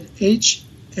 and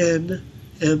HNA,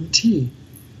 histamine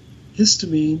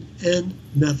and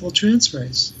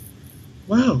methyltransferase.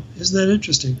 Wow, isn't that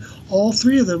interesting? All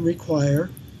three of them require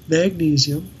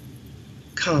magnesium,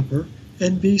 copper,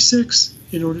 and B6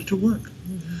 in order to work.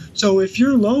 So if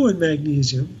you're low in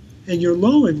magnesium and you're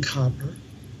low in copper,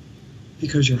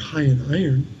 because you're high in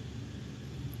iron,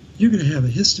 you're going to have a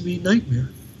histamine nightmare.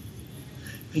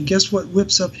 And guess what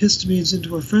whips up histamines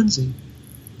into a frenzy?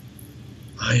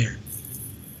 Iron.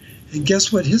 And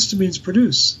guess what histamines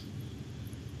produce?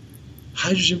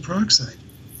 Hydrogen peroxide.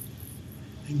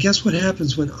 And guess what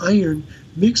happens when iron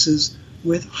mixes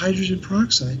with hydrogen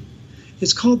peroxide?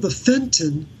 It's called the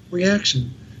Fenton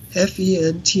reaction,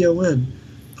 F-E-N-T-O-N.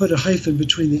 Put a hyphen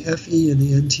between the F-E and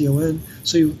the N-T-O-N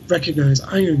so you recognize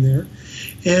iron there.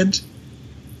 And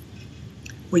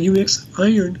when you mix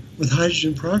iron with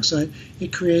hydrogen peroxide,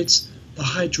 it creates the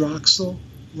hydroxyl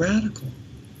radical.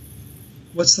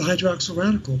 What's the hydroxyl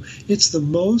radical? It's the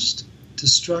most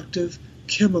destructive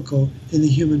chemical in the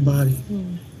human body.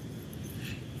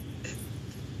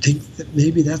 Think that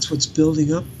maybe that's what's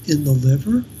building up in the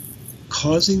liver,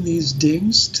 causing these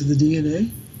dings to the DNA?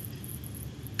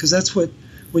 Because that's what,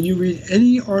 when you read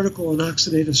any article on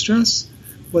oxidative stress,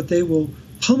 what they will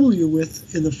pummel you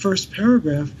with in the first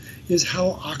paragraph is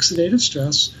how oxidative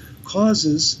stress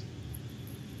causes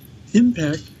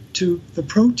impact to the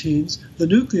proteins, the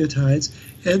nucleotides,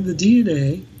 and the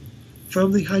DNA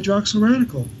from the hydroxyl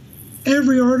radical.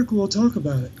 Every article will talk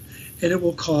about it, and it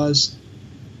will cause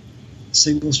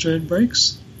single-strand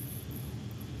breaks,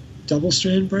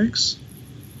 double-strand breaks.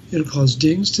 It'll cause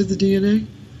dings to the DNA.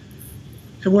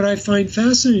 And what I find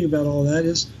fascinating about all that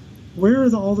is, where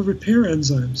are all the repair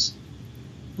enzymes?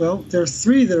 Well, there are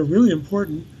three that are really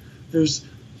important. There's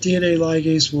DNA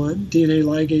ligase 1, DNA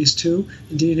ligase 2,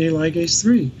 and DNA ligase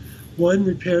 3. 1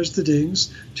 repairs the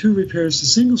dings, 2 repairs the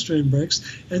single-strand breaks,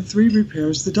 and 3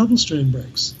 repairs the double-strand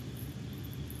breaks.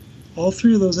 All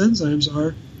three of those enzymes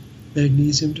are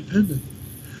magnesium dependent.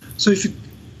 So if you've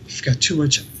got too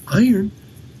much iron,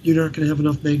 you're not going to have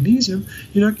enough magnesium.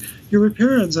 Your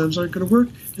repair enzymes aren't going to work,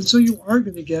 and so you are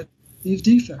going to get these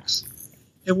defects.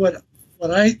 And what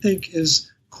I think is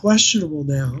questionable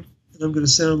now, and I'm going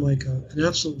to sound like an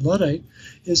absolute Luddite,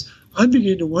 is I'm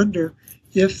beginning to wonder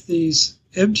if these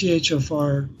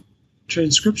MTHFR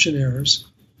transcription errors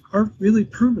are really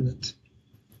permanent.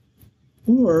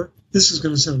 Or, this is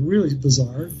going to sound really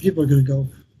bizarre, people are going to go,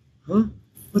 huh?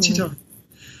 What's he talking about?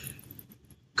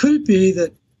 Could it be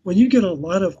that when you get a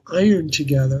lot of iron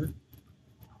together,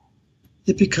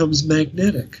 it becomes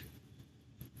magnetic,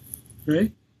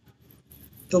 right?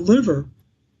 The liver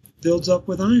builds up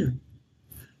with iron.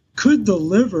 Could the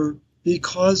liver be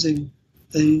causing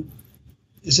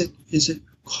is it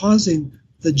causing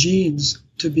the genes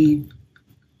to be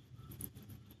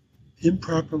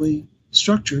improperly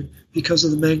structured because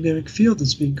of the magnetic field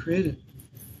that's being created?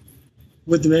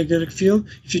 Would the magnetic field,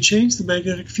 if you change the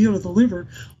magnetic field of the liver,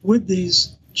 would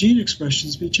these gene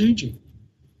expressions be changing?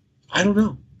 I don't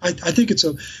know. I think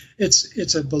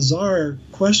it's a bizarre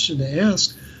question to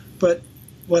ask, but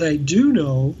what I do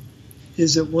know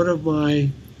is that one of my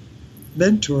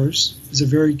mentors is a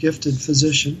very gifted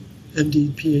physician, MD,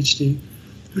 PhD,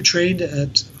 who trained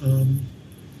at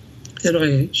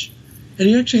NIH, and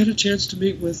he actually had a chance to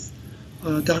meet with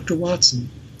Dr. Watson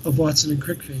of Watson and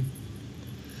Crick fame.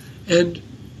 And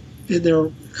in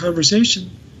their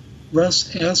conversation,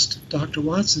 Russ asked Dr.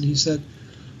 Watson, he said,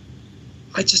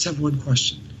 I just have one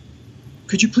question.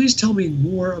 Could you please tell me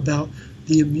more about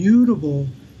the immutable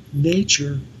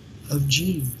nature of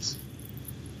genes?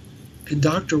 And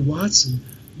Dr. Watson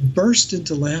burst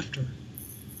into laughter.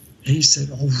 And he said,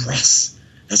 oh, Russ,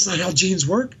 that's not how genes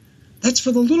work. That's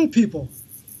for the little people.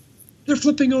 They're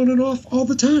flipping on and off all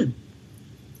the time.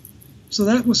 So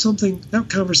that was something, that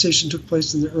conversation took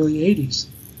place in the early 80s.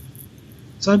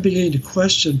 So I'm beginning to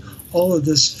question all of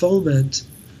this foment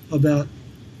about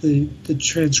the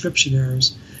transcription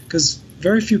errors, because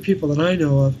very few people that I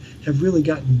know of have really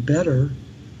gotten better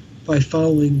by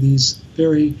following these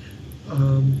very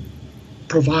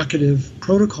provocative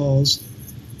protocols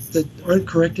that aren't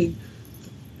correcting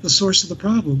the source of the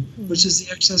problem, which is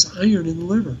the excess iron in the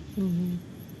liver. Mm-hmm.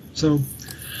 So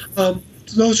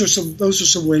those are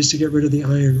some ways to get rid of the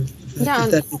iron, if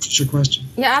that answers your question.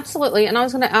 Yeah, absolutely. And I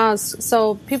was going to ask,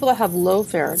 so people that have low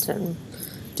ferritin,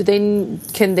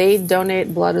 can they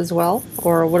donate blood as well?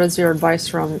 Or what is your advice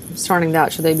from starting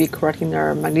that? Should they be correcting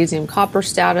their magnesium copper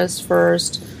status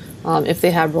first if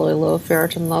they have really low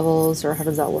ferritin levels, or how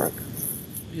does that work?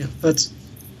 Yeah,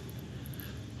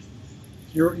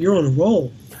 you're on a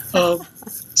roll. I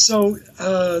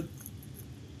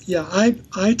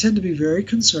tend to be very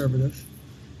conservative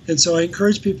And so I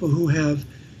encourage people who have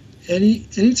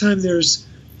anytime there's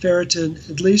ferritin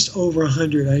at least over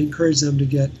 100, I encourage them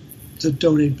to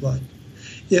donate blood.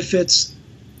 If it's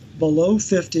below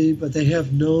 50, but they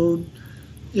have known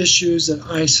issues that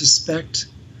I suspect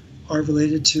are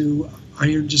related to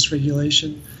iron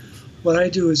dysregulation, what I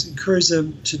do is encourage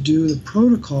them to do the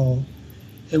protocol.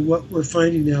 And what we're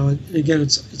finding now, and again,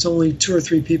 it's only 2 or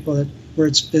 3 people where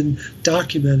it's been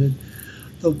documented,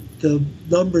 the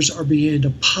numbers are beginning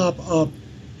to pop up,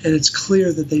 and it's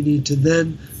clear that they need to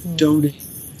then donate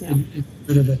and get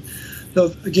rid of it.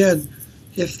 So again,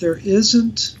 if there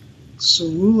isn't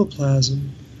ceruloplasmin,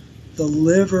 the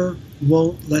liver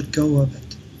won't let go of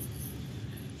it.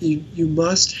 You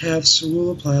must have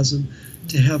ceruloplasmin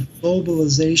to have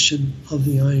mobilization of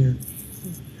the iron.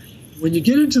 When you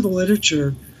get into the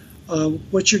literature,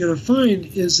 what you're going to find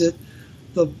is that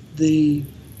the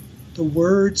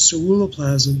word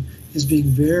ceruloplasmin is being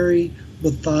very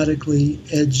methodically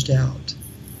edged out.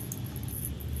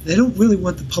 They don't really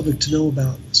want the public to know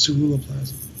about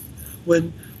ceruloplasmin.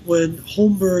 When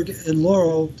Holmberg and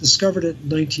Laurel discovered it in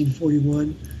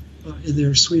 1941 in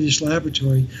their Swedish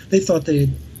laboratory, they thought they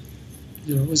had,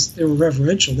 they were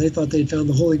reverential. They thought they'd found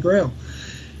the Holy Grail.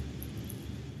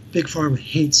 Big Pharma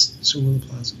hates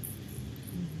ceruloplasmin,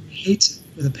 hates it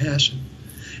with a passion.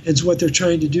 And so what they're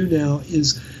trying to do now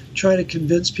is try to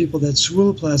convince people that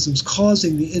ceruloplasmin is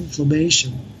causing the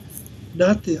inflammation,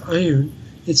 not the iron,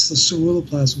 it's the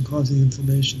ceruloplasmin causing the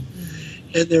inflammation.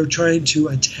 And they're trying to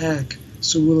attack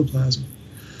ceruloplasmin.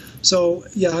 So,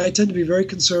 yeah, I tend to be very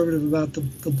conservative about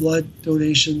the blood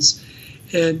donations.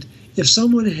 And if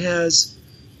someone has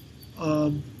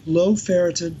low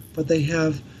ferritin, but they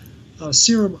have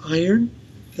serum iron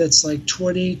that's like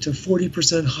 20 to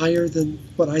 40% higher than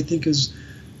what I think is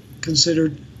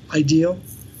considered ideal,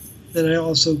 then I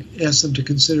also ask them to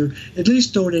consider at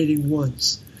least donating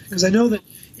once. Because I know that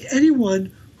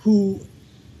anyone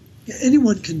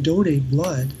can donate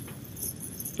blood,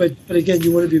 but again,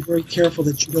 you want to be very careful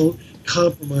that you don't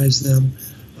compromise them,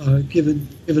 given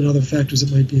other factors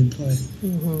that might be in play.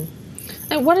 Mm-hmm.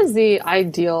 And what is the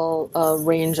ideal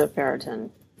range of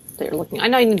ferritin that you're looking at? I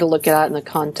know you need to look at it in the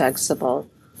context of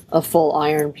a full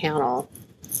iron panel,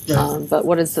 right. But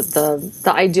what is the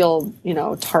ideal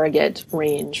target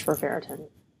range for ferritin?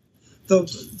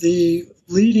 The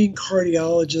leading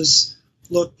cardiologists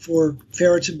look for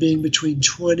ferritin being between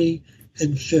 20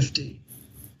 and 50.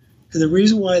 And the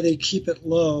reason why they keep it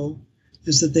low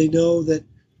is that they know that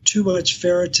too much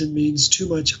ferritin means too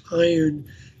much iron,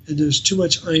 and there's too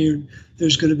much iron,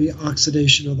 there's going to be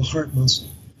oxidation of the heart muscle.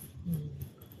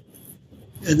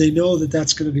 And they know that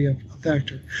that's going to be a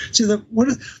factor. See, one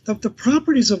of the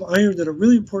properties of iron that are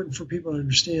really important for people to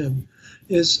understand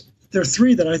is there are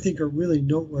 3 that I think are really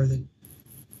noteworthy.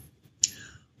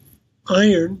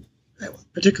 Iron,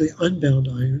 particularly unbound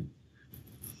iron,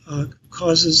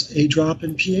 causes a drop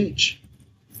in pH.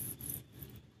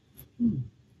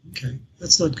 Okay,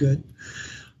 that's not good.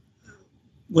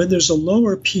 When there's a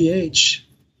lower pH,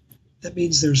 that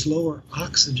means there's lower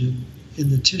oxygen in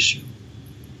the tissue.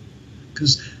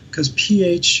 Because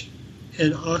pH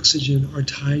and oxygen are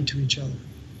tied to each other.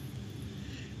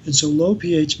 And so low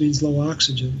pH means low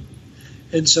oxygen.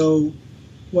 And so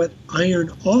what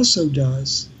iron also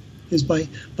does is by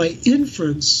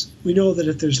inference, we know that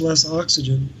if there's less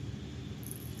oxygen,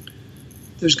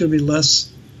 there's going to be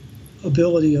less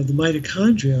ability of the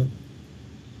mitochondria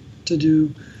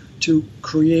to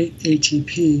create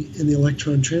ATP in the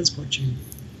electron transport chain.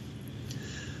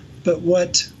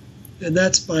 And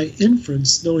that's by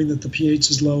inference, knowing that the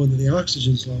pH is low and that the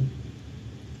oxygen is low.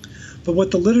 But what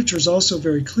the literature is also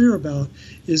very clear about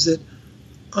is that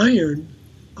iron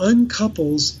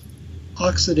uncouples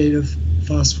oxidative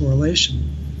phosphorylation.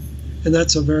 And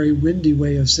that's a very windy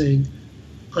way of saying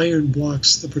iron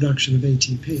blocks the production of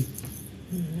ATP.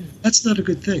 Mm-hmm. That's not a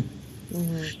good thing.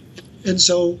 Mm-hmm. And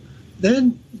so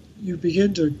then you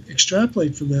begin to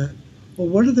extrapolate from that. Well,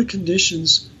 what are the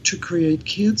conditions to create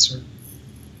cancer?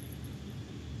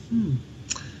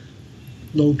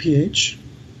 Low pH,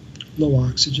 low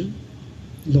oxygen,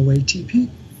 low ATP.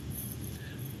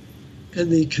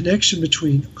 And the connection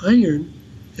between iron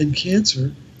and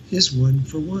cancer is 1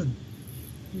 for 1.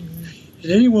 Mm-hmm.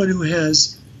 And anyone who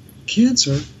has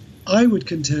cancer, I would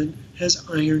contend, has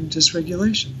iron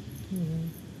dysregulation. Mm-hmm.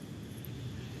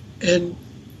 And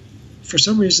for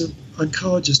some reason,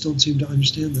 oncologists don't seem to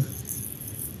understand that.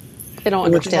 They don't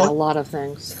understand a lot of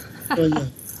things. Yeah.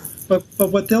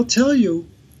 But what they'll tell you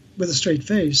with a straight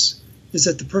face is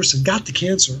that the person got the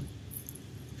cancer,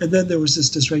 and then there was this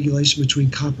dysregulation between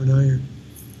copper and iron.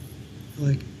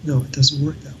 Like, no, it doesn't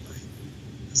work that way.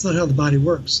 That's not how the body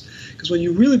works. Because when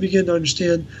you really begin to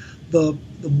understand the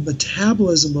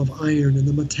metabolism of iron and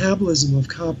the metabolism of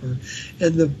copper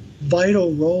and the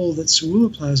vital role that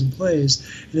ceruloplasmin plays,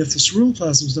 and if the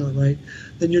ceruloplasmin is not right,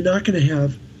 then you're not going to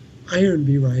have iron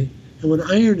be right. And when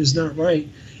iron is not right,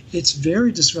 it's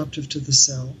very disruptive to the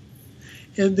cell.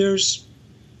 And there's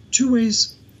two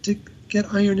ways to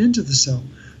get iron into the cell.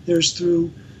 There's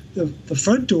through the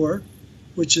front door,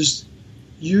 which is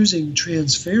using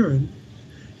transferrin,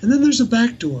 and then there's a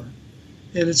back door,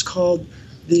 and it's called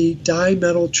the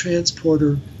dimetal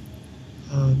transporter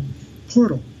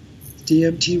portal,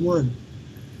 DMT1.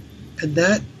 And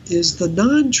that is the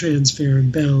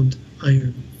non-transferrin bound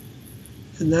iron.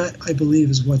 And that, I believe,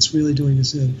 is what's really doing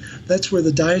us in. That's where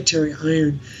the dietary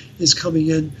iron is coming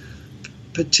in,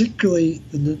 particularly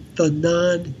the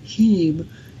non-heme,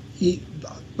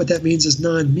 what that means is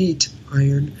non-meat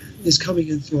iron, is coming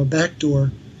in through a back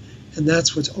door, and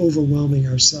that's what's overwhelming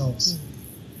our cells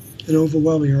and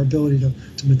overwhelming our ability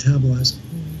to metabolize.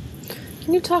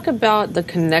 Can you talk about the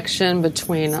connection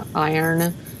between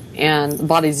iron and the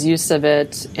body's use of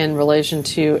it in relation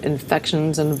to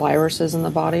infections and viruses in the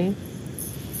body?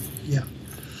 Yeah.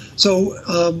 So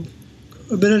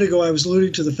a minute ago I was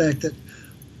alluding to the fact that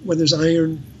when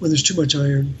there's too much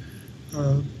iron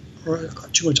or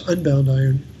too much unbound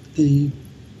iron, the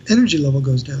energy level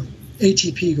goes down.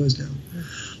 ATP goes down.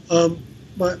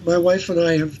 My wife and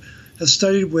I have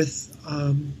studied with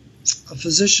a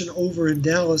physician over in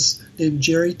Dallas named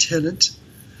Jerry Tennant,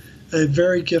 a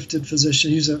very gifted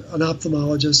physician. He's an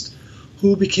ophthalmologist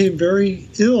who became very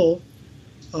ill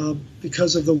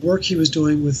because of the work he was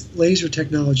doing with laser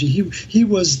technology. He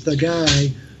was the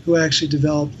guy who actually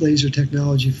developed laser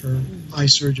technology for eye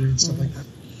surgery and stuff like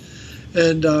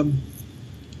that. And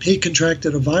he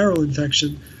contracted a viral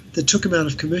infection that took him out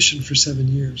of commission for 7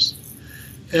 years.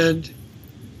 And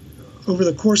over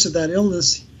the course of that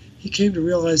illness, he came to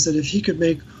realize that if he could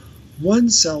make one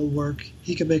cell work,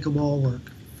 he could make them all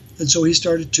work. And so he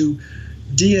started to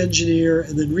de-engineer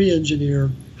and then re-engineer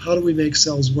how do we make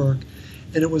cells work.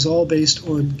 And it was all based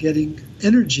on getting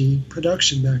energy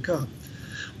production back up.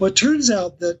 Well, it turns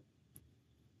out that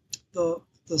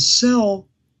the cell,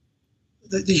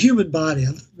 the human body,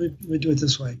 let me do it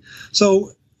this way.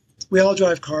 So we all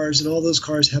drive cars, and all those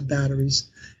cars have batteries.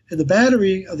 And the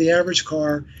battery of the average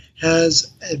car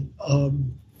has a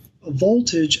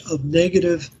voltage of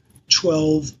negative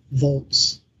 12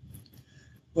 volts.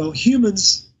 Well,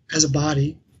 humans, as a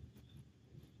body,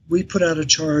 we put out a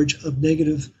charge of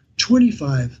negative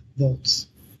 25 volts.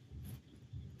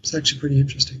 It's actually pretty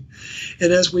interesting.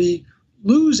 And as we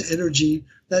lose energy,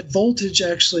 that voltage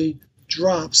actually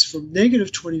drops from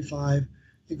negative 25,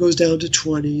 it goes down to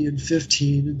 20 and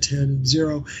 15 and 10 and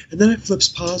 0, and then it flips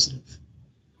positive.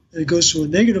 And it goes from a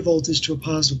negative voltage to a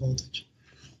positive voltage.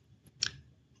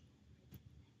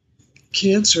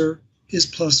 Cancer is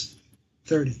plus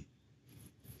 30.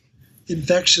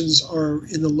 Infections are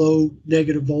in the low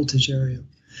negative voltage area.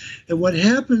 And what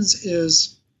happens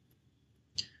is,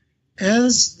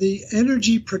 as the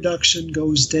energy production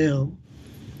goes down,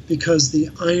 because the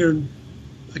iron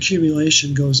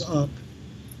accumulation goes up,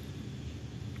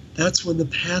 that's when the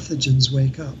pathogens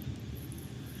wake up.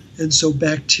 And so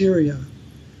bacteria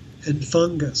and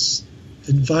fungus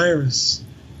and virus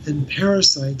and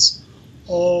parasites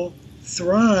all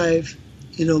thrive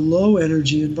in a low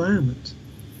energy environment.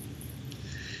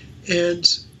 And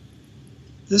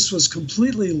this was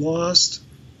completely lost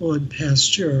on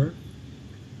Pasteur,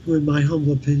 who in my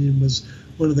humble opinion was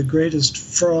one of the greatest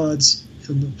frauds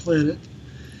on the planet.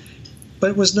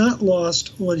 But it was not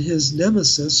lost on his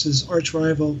nemesis, his arch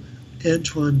rival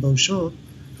Antoine Béchamp,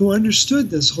 who understood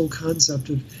this whole concept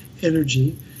of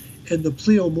energy and the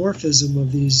pleomorphism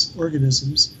of these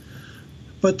organisms.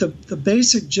 But the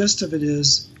basic gist of it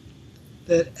is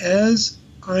that as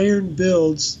iron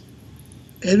builds,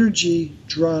 energy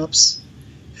drops,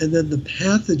 and then the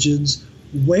pathogens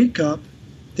wake up.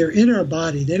 They're in our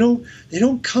body. They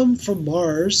don't come from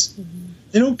Mars.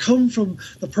 They don't come from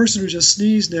the person who just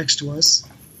sneezed next to us.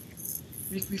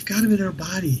 We've got them in our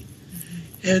body.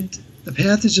 And the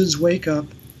pathogens wake up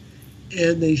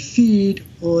and they feed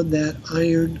on that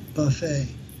iron buffet.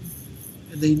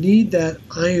 And they need that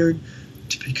iron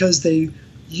because they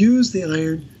use the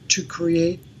iron to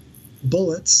create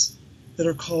bullets that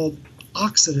are called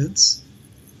oxidants.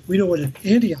 We know what an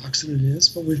antioxidant is,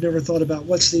 but we've never thought about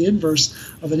what's the inverse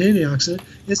of an antioxidant.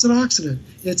 It's an oxidant.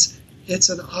 It's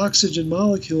an oxygen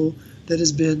molecule that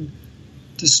has been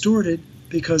distorted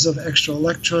because of extra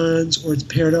electrons, or it's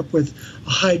paired up with a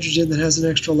hydrogen that has an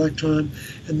extra electron,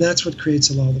 and that's what creates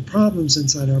a lot of the problems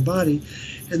inside our body.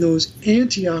 And those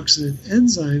antioxidant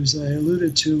enzymes that I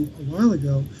alluded to a while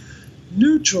ago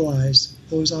neutralize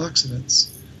those oxidants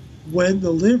when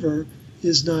the liver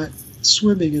is not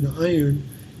swimming in iron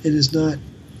and is not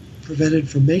prevented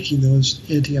from making those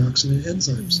antioxidant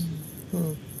enzymes.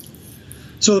 Mm-hmm.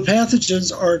 So the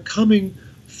pathogens are coming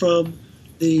from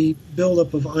the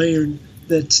buildup of iron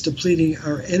that's depleting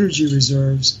our energy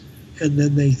reserves, and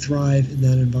then they thrive in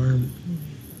that environment.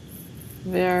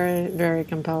 Very, very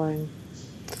compelling.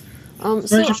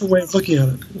 Very different way of looking at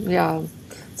it. Yeah.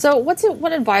 So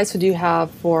what advice would you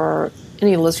have for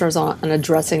any listeners on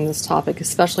addressing this topic,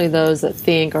 especially those that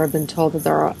think or have been told that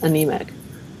they're anemic?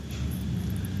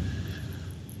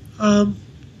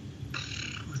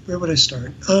 Where would I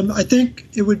start? I think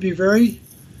it would be very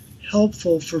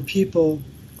helpful for people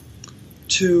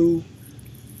to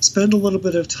spend a little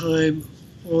bit of time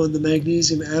on the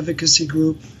Magnesium Advocacy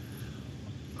Group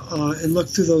and look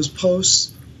through those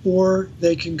posts, or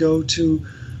they can go to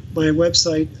my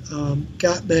website,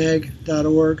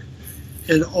 gotmag.org,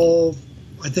 and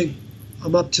I think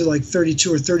I'm up to like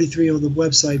 32 or 33 on the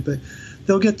website, but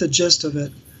they'll get the gist of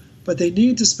it. But they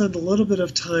need to spend a little bit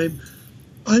of time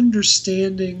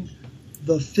understanding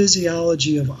the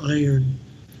physiology of iron,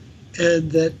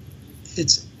 and that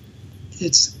it's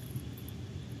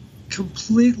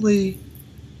completely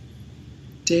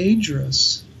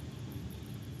dangerous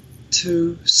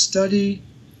to study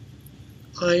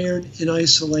iron in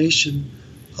isolation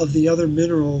of the other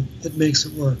mineral that makes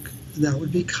it work, and that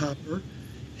would be copper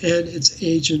and its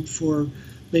agent for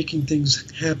making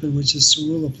things happen, which is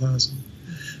ceruloplasmin.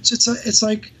 So it's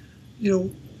like,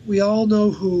 we all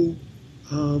know who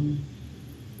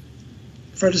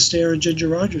Fred Astaire and Ginger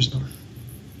Rogers are,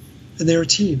 and they're a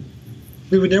team.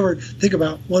 We would never think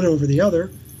about one over the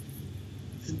other.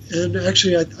 And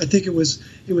actually, I think it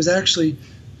was actually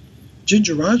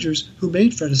Ginger Rogers who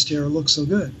made Fred Astaire look so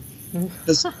good.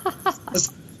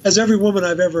 As every woman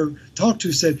I've ever talked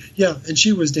to said, yeah, and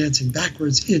she was dancing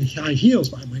backwards in high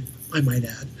heels, I might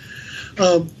add.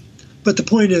 But the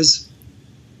point is,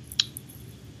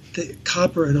 the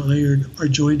copper and iron are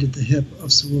joined at the hip of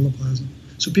ceruloplasmin.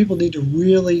 So people need to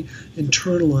really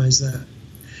internalize that.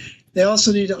 They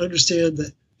also need to understand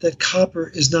that copper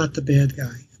is not the bad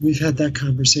guy. We've had that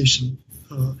conversation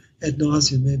ad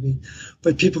nauseum maybe,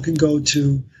 but people can go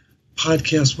to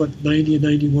podcasts, 90 and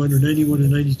 91 or 91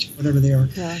 and 92, whatever they are,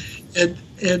 yeah,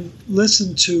 and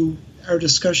listen to our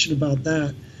discussion about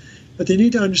that. But they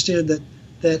need to understand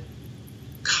that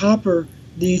copper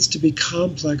needs to be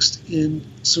complexed in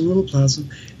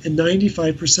ceruloplasmin, and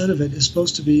 95% of it is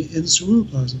supposed to be in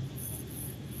ceruloplasmin.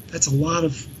 That's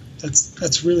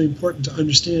that's really important to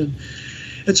understand.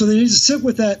 And so they need to sit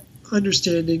with that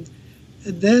understanding,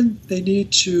 and then they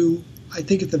need to, I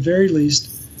think at the very least,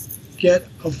 get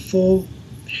a full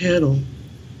panel.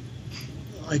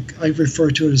 I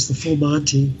refer to it as the full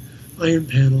Monty iron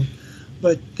panel.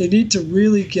 But they need to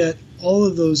really get all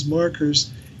of those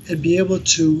markers and be able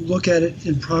to look at it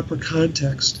in proper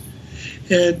context.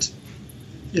 And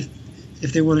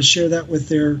if they want to share that with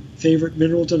their favorite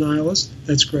mineral denialist,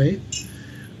 that's great.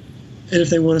 And if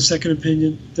they want a second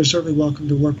opinion, they're certainly welcome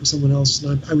to work with someone else,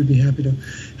 and I would be happy to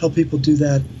help people do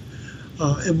that.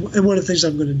 And one of the things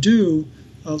I'm going to do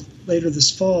later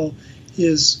this fall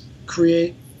is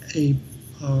create a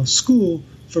school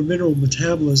for mineral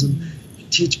metabolism,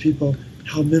 and teach people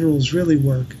how minerals really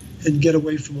work, and get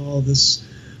away from all this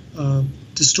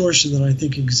distortion that I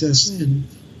think exists in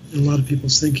a lot of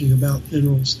people's thinking about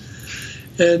minerals.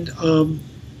 And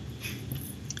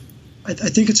I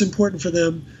think it's important for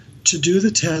them to do the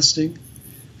testing,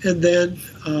 and then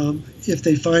if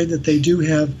they find that they do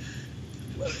have,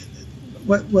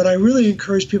 what I really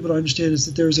encourage people to understand is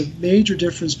that there's a major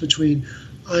difference between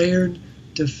iron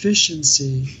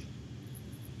deficiency,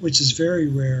 which is very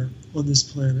rare on this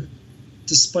planet,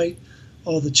 despite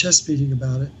all the chest beating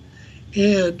about it,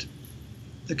 and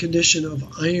the condition of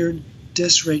iron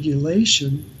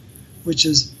dysregulation, which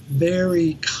is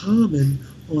very common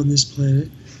on this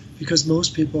planet because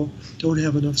most people don't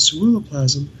have enough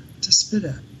ceruloplasmin to spit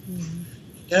at. Mm-hmm.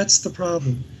 That's the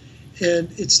problem.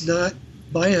 And it's not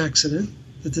by accident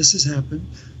that this has happened.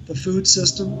 The food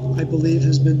system, I believe,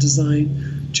 has been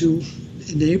designed to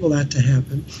enable that to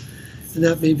happen. And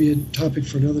that may be a topic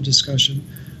for another discussion.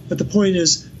 But the point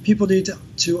is, people need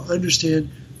to understand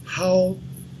how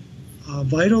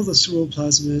vital the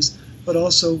ceruloplasmin is, but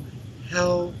also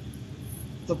how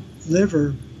the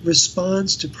liver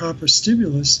responds to proper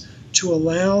stimulus to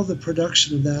allow the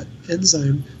production of that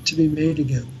enzyme to be made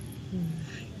again.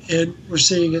 Mm-hmm. And we're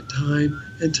seeing it time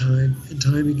and time and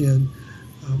time again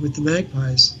with the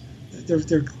magpies.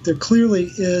 There clearly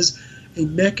is a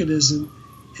mechanism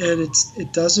and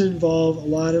it doesn't involve a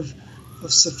lot of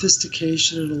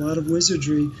sophistication and a lot of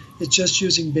wizardry. It's just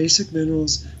using basic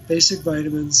minerals, basic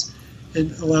vitamins,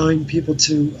 and allowing people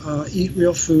to eat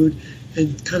real food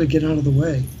and kind of get out of the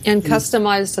way. And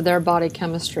customized to their body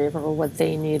chemistry for what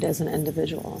they need as an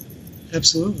individual.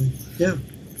 Absolutely, yeah.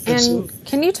 Absolutely. And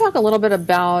can you talk a little bit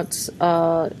about,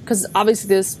 because obviously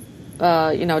this,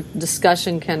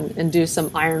 discussion can induce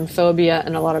some iron phobia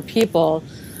in a lot of people.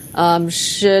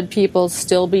 Should people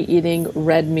still be eating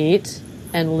red meat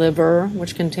and liver,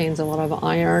 which contains a lot of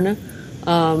iron,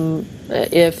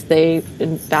 if they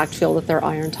in fact feel that they're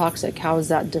iron toxic? How is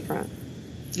that different?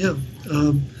 Yeah.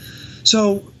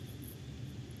 So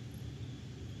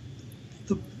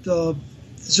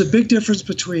there's a big difference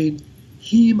between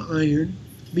heme iron,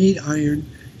 meat iron,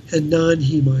 and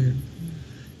non-heme iron.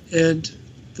 And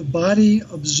the body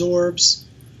absorbs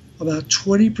about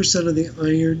 20% of the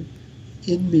iron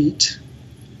in meat,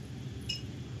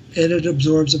 and it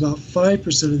absorbs about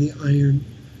 5% of the iron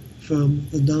from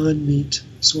the non-meat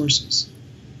sources.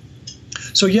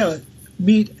 So yeah,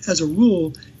 meat as a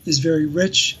rule is very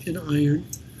rich in iron,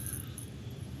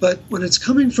 but when it's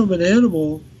coming from an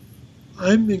animal,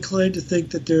 I'm inclined to think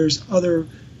that there's other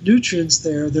nutrients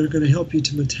there that are going to help you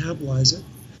to metabolize it.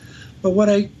 But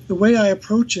the way I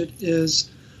approach it is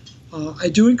I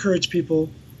do encourage people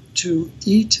to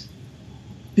eat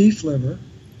beef liver,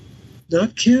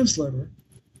 not calf's liver,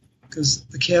 because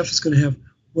the calf is going to have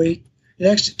weight. It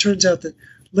actually turns out that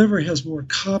liver has more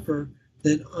copper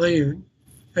than iron,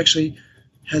 actually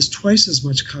has twice as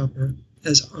much copper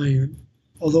as iron,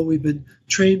 although we've been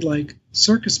trained like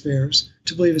circus bears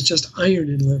to believe it's just iron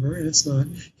in liver, and it's not.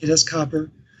 It has copper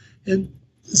and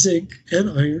zinc and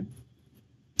iron.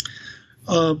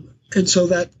 And so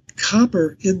that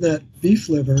copper in that beef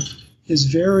liver is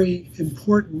very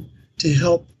important to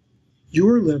help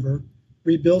your liver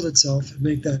rebuild itself and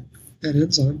make that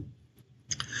enzyme.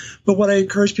 But what I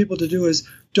encourage people to do is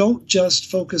don't just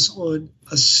focus on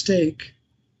a steak.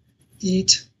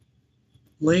 Eat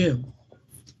lamb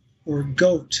or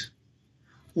goat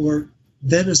or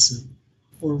venison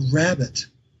or rabbit,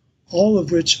 all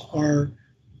of which are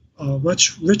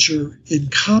much richer in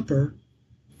copper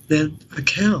than a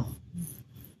cow.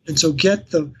 And so get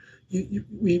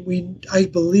I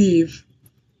believe,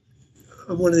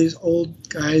 I'm one of these old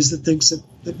guys that thinks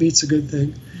that meat's a good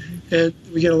thing. And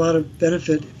we get a lot of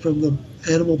benefit from the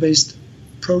animal-based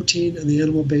protein and the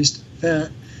animal-based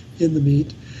fat in the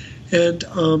meat, and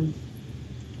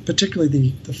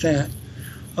particularly the fat.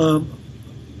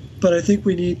 But I think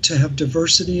we need to have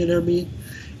diversity in our meat.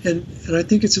 And I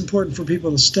think it's important for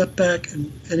people to step back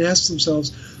and ask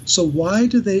themselves, so why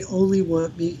do they only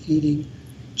want me eating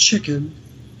chicken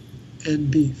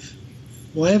and beef?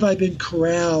 Why have I been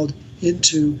corralled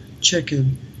into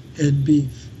chicken and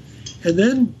beef? And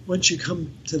then once you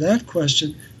come to that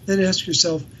question, then ask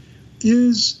yourself,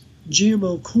 is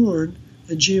GMO corn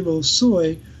and GMO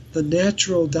soy the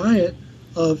natural diet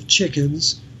of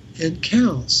chickens and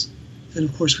cows? And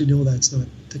of course we know that's not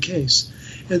the case.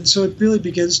 And so it really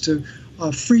begins to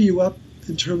free you up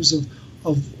in terms of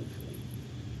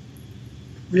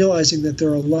realizing that there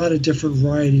are a lot of different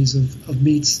varieties of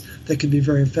meats that can be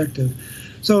very effective.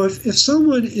 So if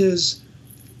someone is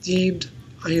deemed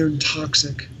iron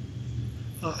toxic,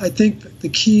 I think the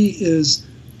key is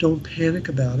don't panic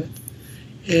about it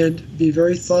and be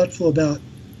very thoughtful about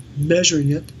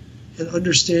measuring it and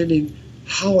understanding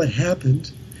how it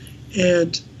happened.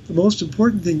 And the most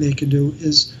important thing they can do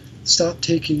is stop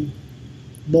taking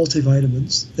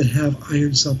multivitamins that have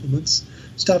iron supplements,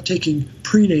 stop taking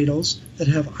prenatals that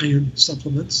have iron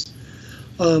supplements,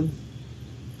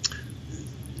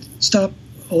 stop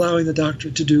allowing the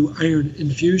doctor to do iron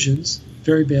infusions,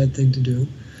 very bad thing to do.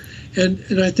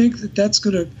 And I think that's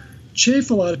going to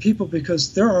chafe a lot of people,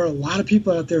 because there are a lot of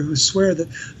people out there who swear that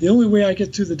the only way I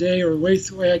get through the day or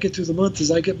the way I get through the month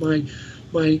is I get my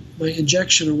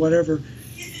injection or whatever.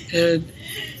 And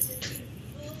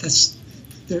that's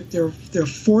they're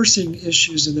forcing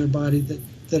issues in their body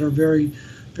that are very,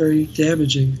 very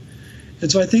damaging.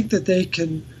 And so I think that they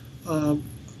can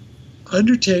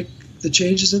undertake the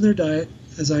changes in their diet,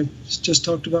 as I just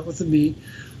talked about with the meat,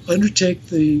 undertake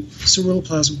the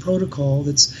ceruloplasmin protocol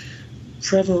that's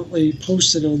prevalently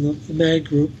posted on the MAG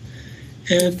group,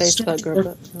 and the Facebook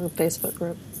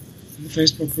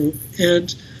group,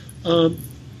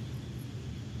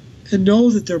 and know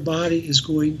that their body is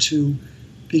going to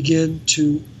begin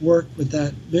to work with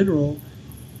that mineral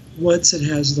once it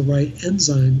has the right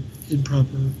enzyme in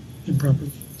proper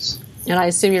levels. And I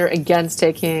assume you're against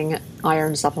taking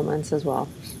iron supplements as well.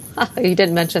 You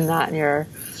didn't mention that in your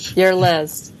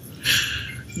list.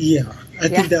 Yeah, I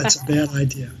think that's a bad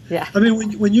idea. Yeah. I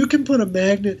mean, when you can put a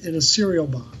magnet in a cereal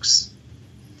box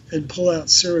and pull out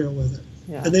cereal with it,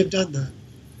 and they've done that,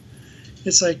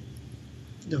 it's like,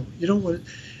 no, you don't want it.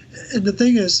 And the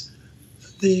thing is,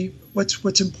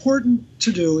 what's important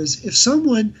to do is if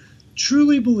someone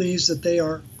truly believes that they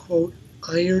are, quote,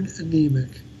 iron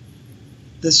anemic,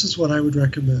 this is what I would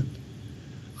recommend.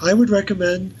 I would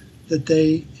recommend that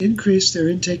they increase their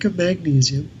intake of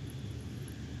magnesium,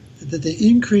 that they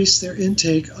increase their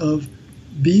intake of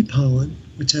bee pollen,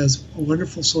 which has a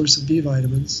wonderful source of B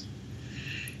vitamins,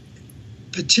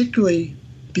 particularly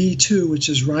B2, which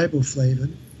is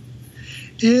riboflavin.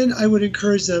 And I would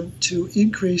encourage them to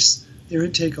increase their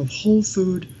intake of whole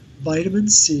food vitamin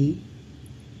C,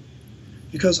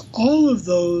 because all of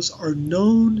those are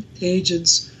known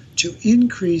agents to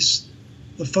increase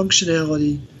the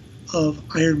functionality of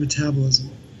iron metabolism.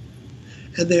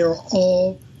 And they are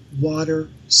all water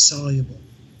soluble.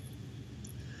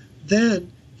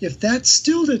 Then, if that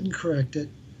still didn't correct it,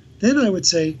 then I would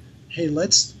say, hey,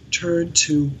 let's turn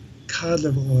to cod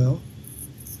liver oil,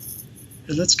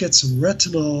 and let's get some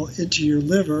retinol into your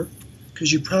liver,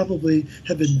 because you probably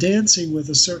have been dancing with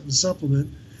a certain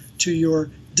supplement to your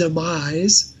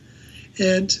demise,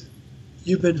 and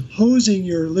you've been hosing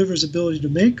your liver's ability to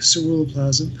make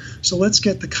ceruloplasmin. So let's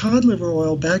get the cod liver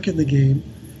oil back in the game,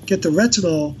 get the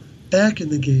retinol back in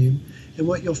the game, and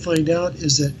what you'll find out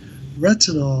is that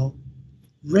retinol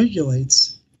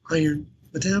regulates iron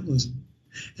metabolism.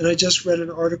 And I just read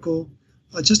an article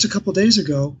just a couple days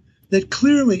ago that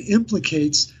clearly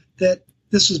implicates that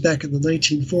this was back in the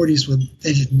 1940s when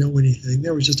they didn't know anything.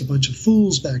 There was just a bunch of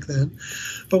fools back then.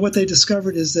 But what they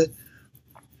discovered is that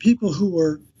people who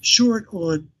were short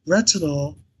on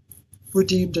retinol were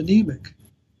deemed anemic.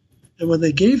 And when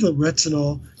they gave them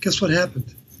retinol, guess what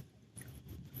happened?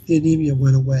 The anemia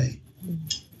went away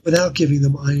without giving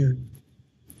them iron.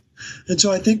 And so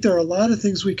I think there are a lot of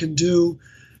things we can do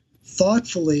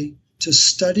thoughtfully to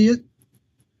study it,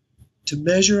 to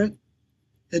measure it,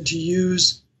 and to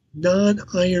use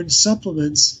non-iron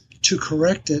supplements to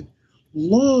correct it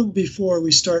long before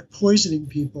we start poisoning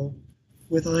people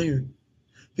with iron.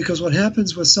 Because what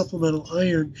happens with supplemental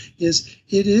iron is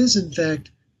it is, in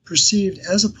fact, perceived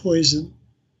as a poison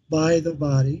by the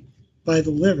body, by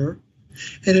the liver,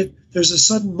 and there's a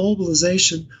sudden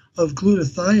mobilization of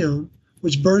glutathione,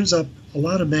 which burns up a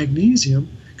lot of magnesium,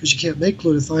 because you can't make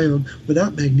glutathione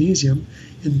without magnesium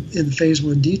in phase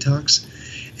 1 detox,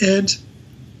 and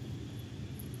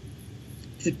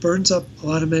it burns up a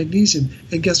lot of magnesium.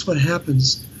 And guess what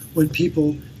happens when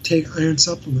people take iron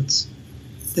supplements?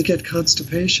 They get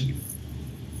constipation.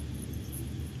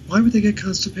 Why would they get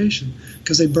constipation?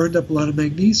 Because they burned up a lot of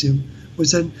magnesium,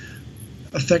 which then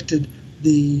affected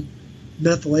the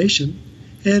methylation,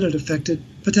 and it affected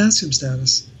potassium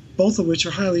status, both of which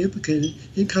are highly implicated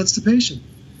in constipation,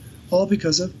 all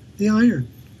because of the iron.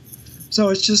 So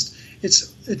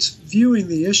it's viewing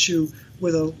the issue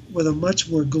with a much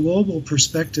more global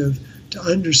perspective to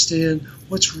understand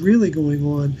what's really going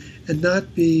on, and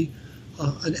not be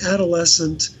an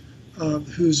adolescent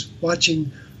who's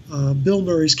watching Bill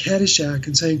Murray's Caddyshack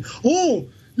and saying, "Oh,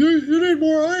 you need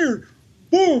more iron.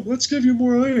 Boom, let's give you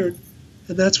more iron."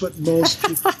 And that's what most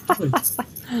people are doing.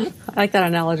 I like that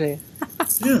analogy.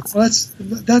 Yeah, well, that's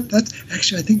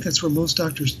actually, I think that's where most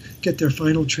doctors get their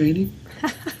final training.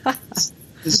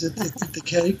 Is it the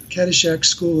Caddyshack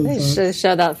School of... They should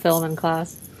show that film in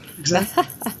class. Exactly.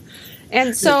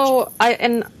 And so,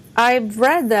 I've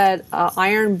read that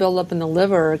iron buildup in the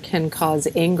liver can cause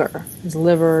anger. The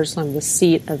liver is kind of the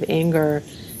seat of anger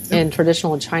in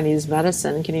traditional Chinese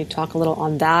medicine. Can you talk a little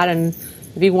on that, and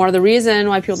maybe one of the reasons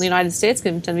why people in the United States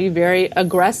can tend to be very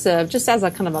aggressive, just as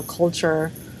a kind of a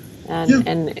culture,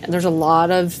 and there's a lot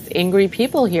of angry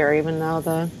people here, even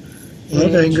though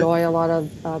they enjoy a lot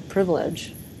of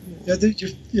privilege. Yeah,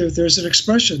 there's an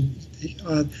expression.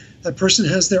 That person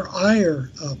has their ire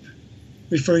up,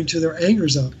 referring to their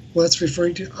anger's up. Well, that's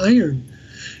referring to iron.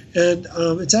 And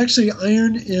it's actually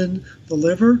iron in the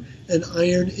liver and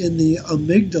iron in the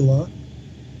amygdala.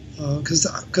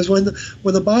 Because when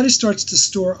the body starts to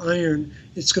store iron,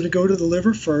 it's going to go to the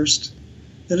liver first,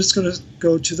 then it's going to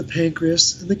go to the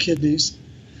pancreas and the kidneys,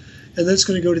 and then it's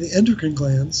going to go to the endocrine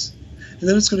glands, and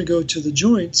then it's going to go to the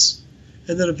joints,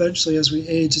 and then eventually, as we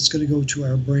age, it's going to go to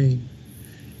our brain.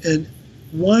 And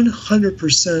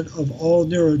 100% of all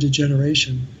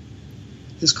neurodegeneration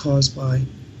is caused by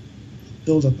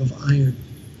buildup of iron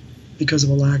because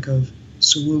of a lack of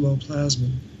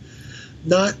ceruloplasmin.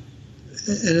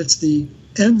 And it's the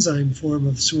enzyme form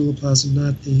of ceruloplasmin,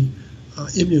 not the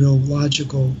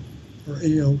immunological or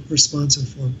responsive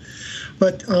form.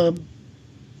 But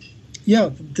Yeah,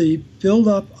 the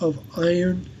buildup of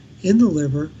iron in the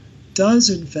liver does,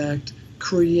 in fact,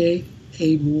 create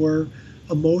a more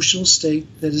emotional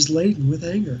state that is laden with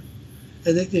anger.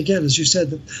 And again, as you said,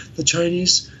 the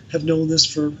Chinese have known this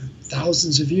for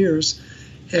thousands of years.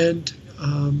 And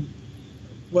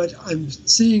what I'm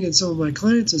seeing in some of my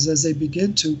clients is as they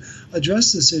begin to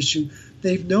address this issue,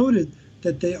 they've noted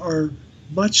that they are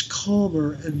much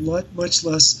calmer and much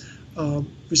less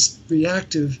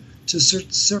reactive to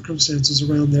certain circumstances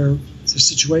around their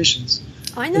situations.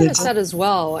 I noticed that as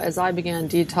well as I began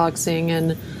detoxing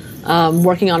and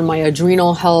working on my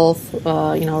adrenal health,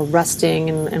 resting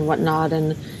and whatnot,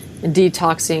 and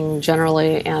detoxing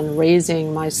generally, and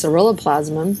raising my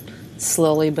ceruloplasmin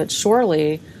slowly but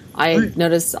surely. I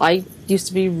noticed I used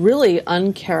to be really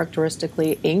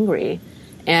uncharacteristically angry,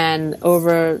 and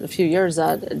over a few years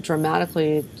that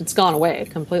dramatically, it's gone away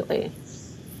completely.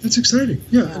 That's exciting.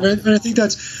 Yeah. And I think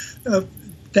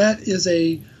that is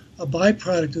a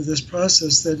byproduct of this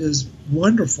process that is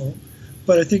wonderful.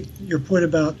 But I think your point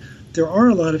about there are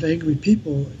a lot of angry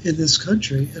people in this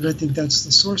country, and I think that's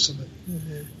the source of it.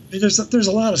 Mm-hmm. I mean, there's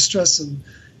a lot of stress in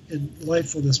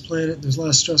life on this planet, and there's a lot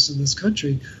of stress in this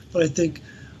country. But I think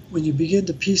when you begin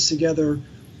to piece together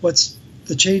what's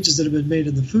the changes that have been made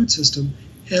in the food system,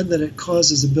 and that it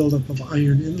causes a buildup of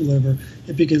iron in the liver,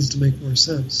 it begins to make more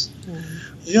sense.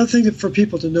 Mm-hmm. The other thing that for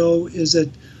people to know is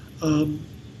that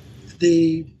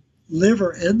the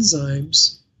liver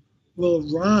enzymes will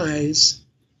rise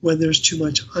when there's too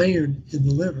much iron in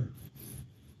the liver.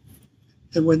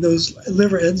 And when those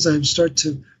liver enzymes start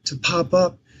to pop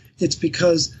up, it's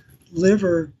because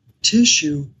liver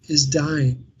tissue is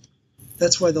dying.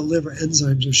 That's why the liver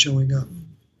enzymes are showing up.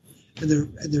 And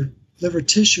their liver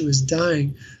tissue is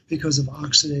dying because of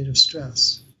oxidative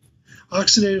stress.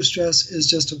 Oxidative stress is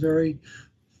just a very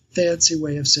fancy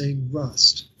way of saying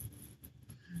rust.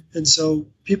 And so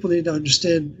people need to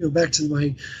understand, back to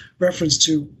my reference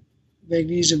to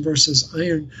magnesium versus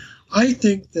iron, I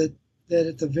think that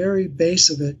at the very base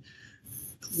of it,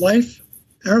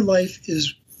 our life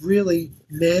is really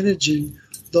managing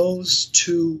those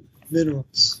two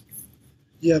minerals.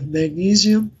 You have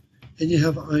magnesium and you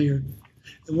have iron.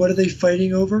 And what are they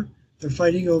fighting over? They're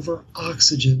fighting over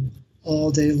oxygen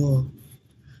all day long.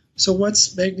 So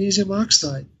what's magnesium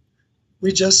oxide?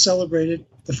 We just celebrated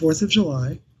the 4th of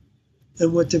July.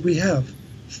 And what did we have?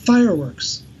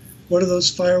 Fireworks. What are those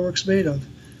fireworks made of?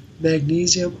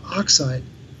 Magnesium oxide.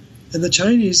 And the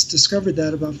Chinese discovered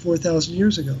that about 4,000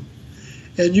 years ago.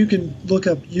 And you can look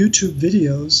up YouTube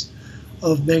videos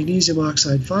of magnesium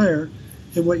oxide fire,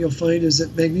 and what you'll find is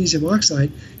that magnesium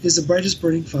oxide is the brightest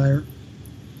burning fire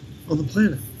on the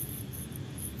planet.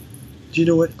 Do you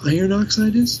know what iron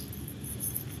oxide is?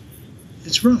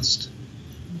 It's rust.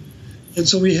 And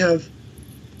so we have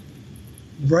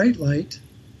bright light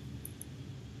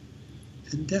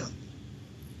and death.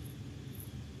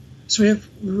 So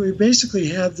we basically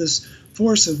have this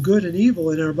force of good and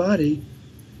evil in our body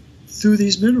through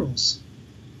these minerals.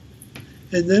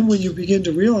 And then when you begin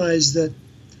to realize that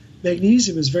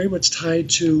magnesium is very much tied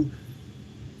to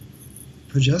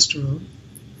progesterone,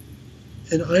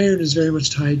 and iron is very much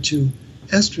tied to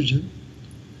estrogen,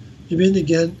 you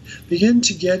begin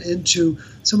to get into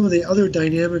some of the other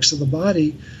dynamics of the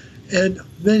body and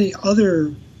many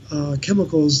other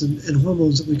chemicals and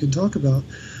hormones that we can talk about.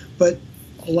 But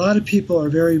a lot of people are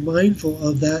very mindful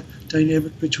of that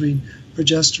dynamic between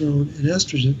progesterone and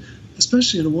estrogen,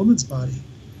 especially in a woman's body.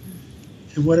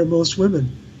 And what are most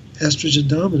women? Estrogen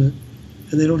dominant,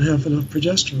 and they don't have enough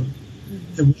progesterone.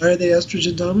 Mm-hmm. And why are they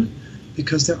estrogen dominant?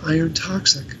 Because they're iron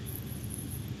toxic.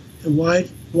 And why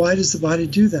does the body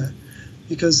do that?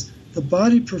 Because the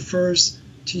body prefers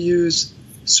to use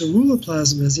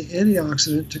ceruloplasmin as the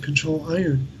antioxidant to control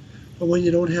iron. But when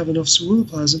you don't have enough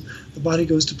ceruloplasmin, the body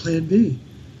goes to plan B,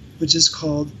 which is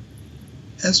called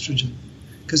estrogen,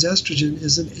 because estrogen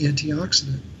is an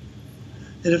antioxidant.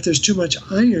 And if there's too much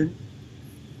iron,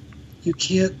 you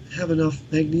can't have enough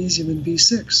magnesium and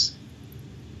B6,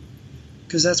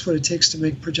 because that's what it takes to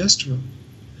make progesterone.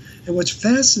 And what's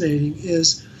fascinating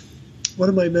is one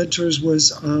of my mentors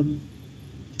was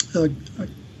a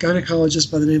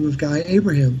gynecologist by the name of Guy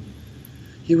Abraham.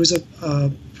 He was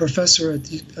a professor at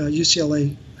the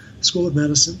UCLA School of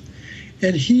Medicine,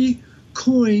 and he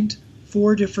coined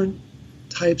 4 different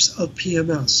types of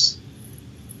PMS.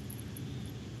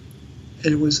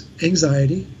 And it was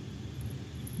anxiety,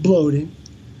 bloating,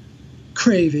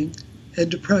 craving,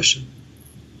 and depression.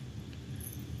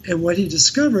 And what he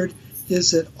discovered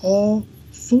is that all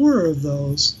 4 of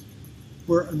those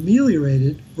were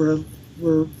ameliorated, were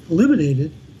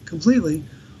eliminated completely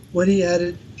when he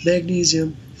added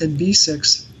magnesium and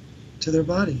B6 to their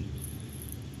body.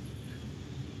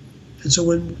 And so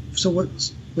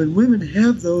when women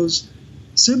have those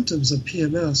symptoms of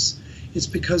PMS, it's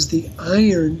because the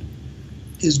iron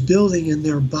is building in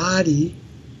their body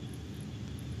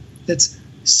that's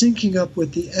syncing up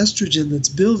with the estrogen that's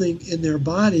building in their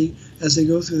body as they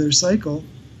go through their cycle.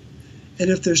 And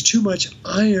if there's too much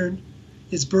iron,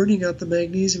 it's burning out the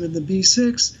magnesium and the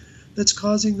B6 that's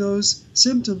causing those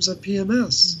symptoms of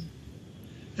PMS.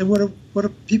 And what are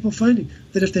people finding?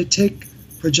 That if they take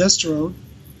progesterone,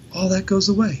 all that goes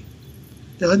away.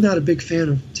 Now, I'm not a big fan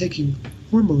of taking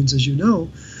hormones, as you know,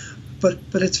 but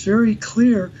it's very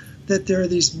clear that there are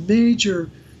these major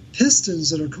pistons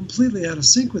that are completely out of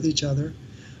sync with each other,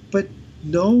 but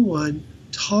no one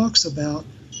talks about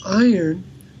iron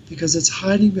because it's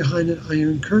hiding behind an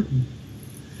iron curtain.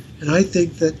 And I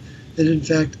think that in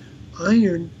fact,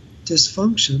 iron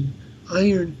dysfunction,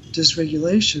 iron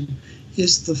dysregulation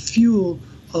is the fuel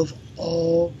of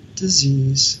all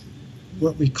disease,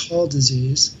 what we call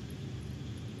disease,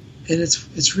 and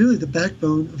it's really the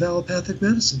backbone of allopathic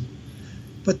medicine.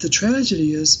 But the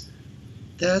tragedy is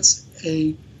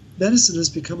medicine has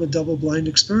become a double-blind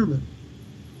experiment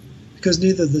because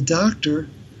neither the doctor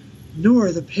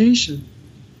nor the patient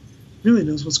really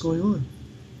knows what's going on.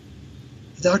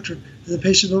 The doctor and the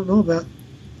patient don't know about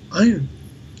iron.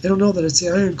 They don't know that it's the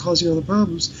iron causing all the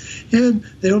problems, and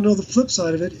they don't know the flip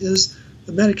side of it is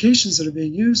the medications that are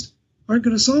being used aren't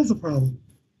going to solve the problem.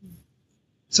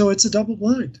 So it's a double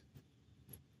blind.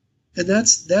 And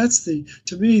that's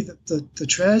to me, the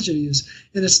tragedy is,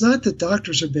 and it's not that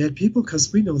doctors are bad people,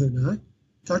 because we know they're not.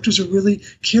 Doctors are really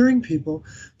caring people,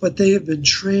 but they have been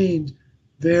trained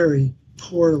very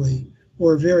poorly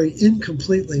or very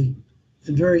incompletely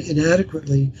and very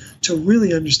inadequately to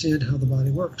really understand how the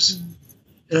body works. Mm-hmm.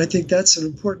 And I think that's an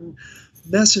important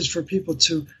message for people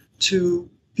to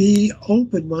be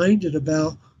open-minded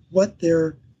about what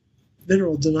their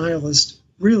mineral denialist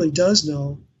really does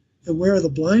know and where are the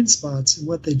blind spots and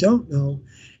what they don't know,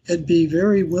 and be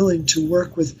very willing to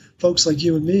work with folks like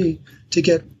you and me to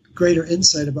get greater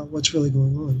insight about what's really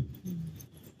going on.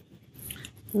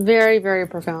 Very, very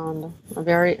profound. A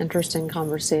very interesting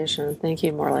conversation. Thank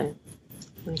you, Morley.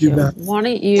 Thank you. Bet. Why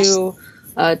don't you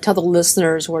tell the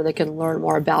listeners where they can learn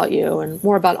more about you and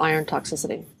more about iron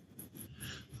toxicity?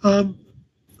 The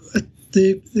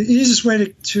easiest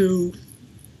way to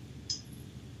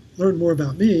learn more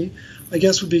about me, I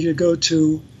guess, would be to go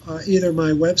to either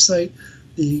my website,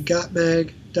 the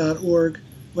gotmag.org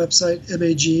website,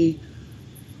 M-A-G,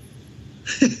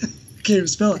 can't even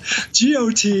spell it,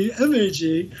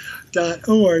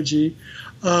 GOTMAG.org.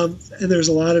 And there's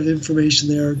a lot of information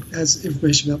there, has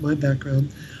information about my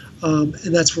background.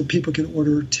 And that's where people can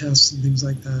order tests and things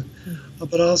like that.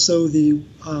 But also the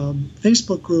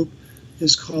Facebook group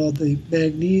is called the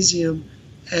Magnesium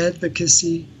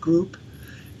Advocacy Group.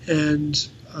 And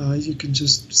you can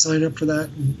just sign up for that,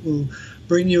 and we'll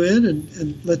bring you in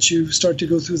and let you start to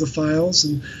go through the files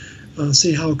and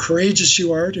see how courageous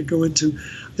you are to go into.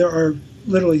 There are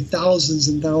literally thousands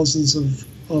and thousands of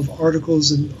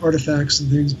articles and artifacts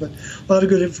and things, but a lot of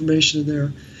good information in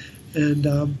there. And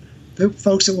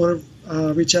folks that want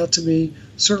to reach out to me,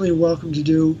 certainly welcome to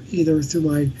do either through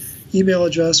my email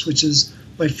address, which is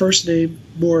my first name,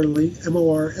 Morley,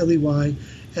 M-O-R-L-E-Y,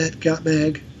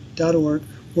 @gotmag.org,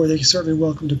 or they are certainly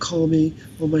welcome to call me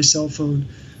on my cell phone,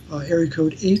 area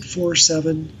code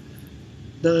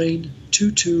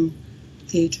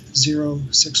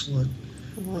 847-922-8061.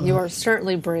 Well, you are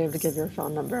certainly brave to give your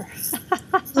phone number.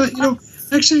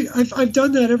 Actually, I've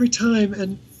done that every time,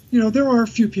 and there are a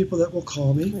few people that will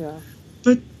call me,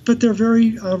 but they're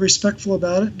very respectful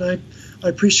about it, and I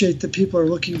appreciate that people are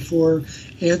looking for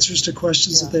answers to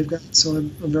questions that they've got. So I'm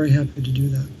very happy to do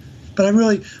that. But I'm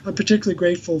particularly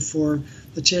grateful for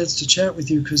the chance to chat with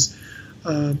you, because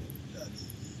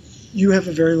you have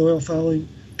a very loyal following.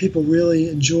 People really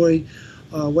enjoy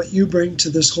what you bring to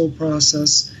this whole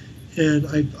process, and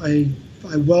I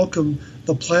welcome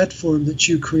the platform that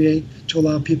you create to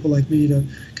allow people like me to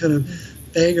kind of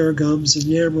bang our gums and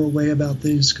yammer away about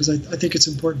things, because I think it's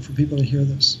important for people to hear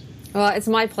this. Well, it's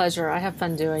my pleasure. I have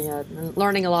fun doing it and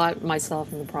learning a lot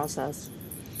myself in the process.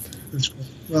 That's great.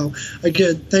 Well,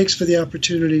 again, thanks for the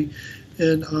opportunity,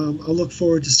 and I'll look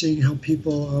forward to seeing how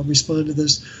people respond to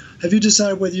this. Have you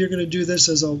decided whether you're going to do this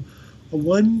as a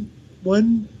one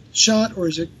shot, or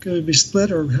is it going to be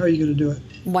split, or how are you going to do it?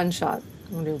 One shot.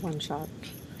 I'm going to do one shot.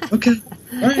 Okay.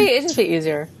 All right. It should be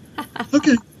easier.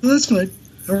 Okay. Well, that's fine.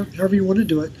 However you want to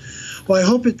do it. Well, I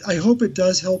hope it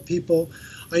does help people.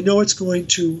 I know it's going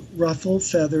to ruffle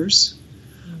feathers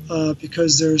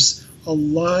because there's a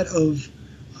lot of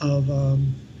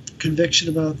conviction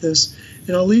about this.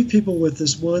 And I'll leave people with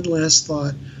this one last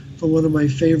thought from one of my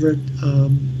favorite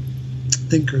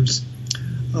thinkers.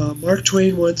 Mark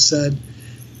Twain once said,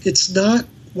 "It's not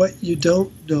what you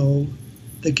don't know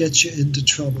that gets you into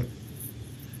trouble.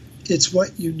 It's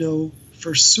what you know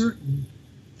for certain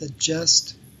that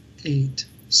just ain't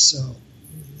so."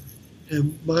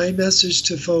 And my message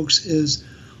to folks is,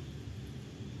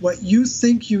 what you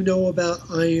think you know about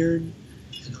iron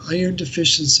and iron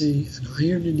deficiency and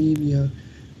iron anemia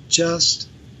just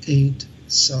ain't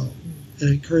so. And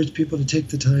I encourage people to take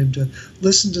the time to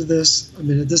listen to this. I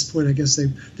mean, at this point, I guess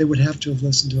they would have to have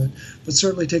listened to it, but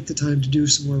certainly take the time to do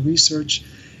some more research.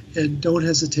 And don't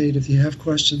hesitate. If you have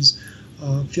questions,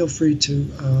 feel free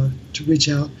to reach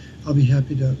out. I'll be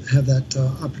happy to have that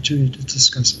opportunity to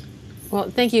discuss it. Well,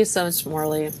 thank you so much,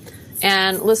 Morley.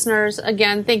 And listeners,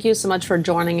 again, thank you so much for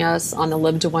joining us on the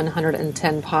Live to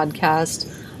 110 podcast.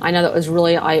 I know that was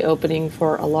really eye-opening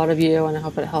for a lot of you, and I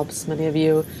hope it helps many of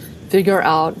you figure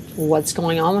out what's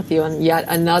going on with you and yet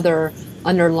another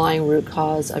underlying root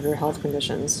cause of your health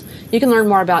conditions. You can learn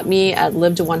more about me at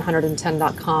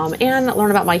liveto110.com and learn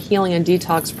about my healing and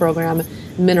detox program,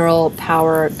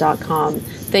 mineralpower.com.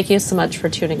 Thank you so much for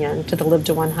tuning in to the Live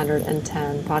to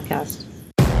 110 podcast.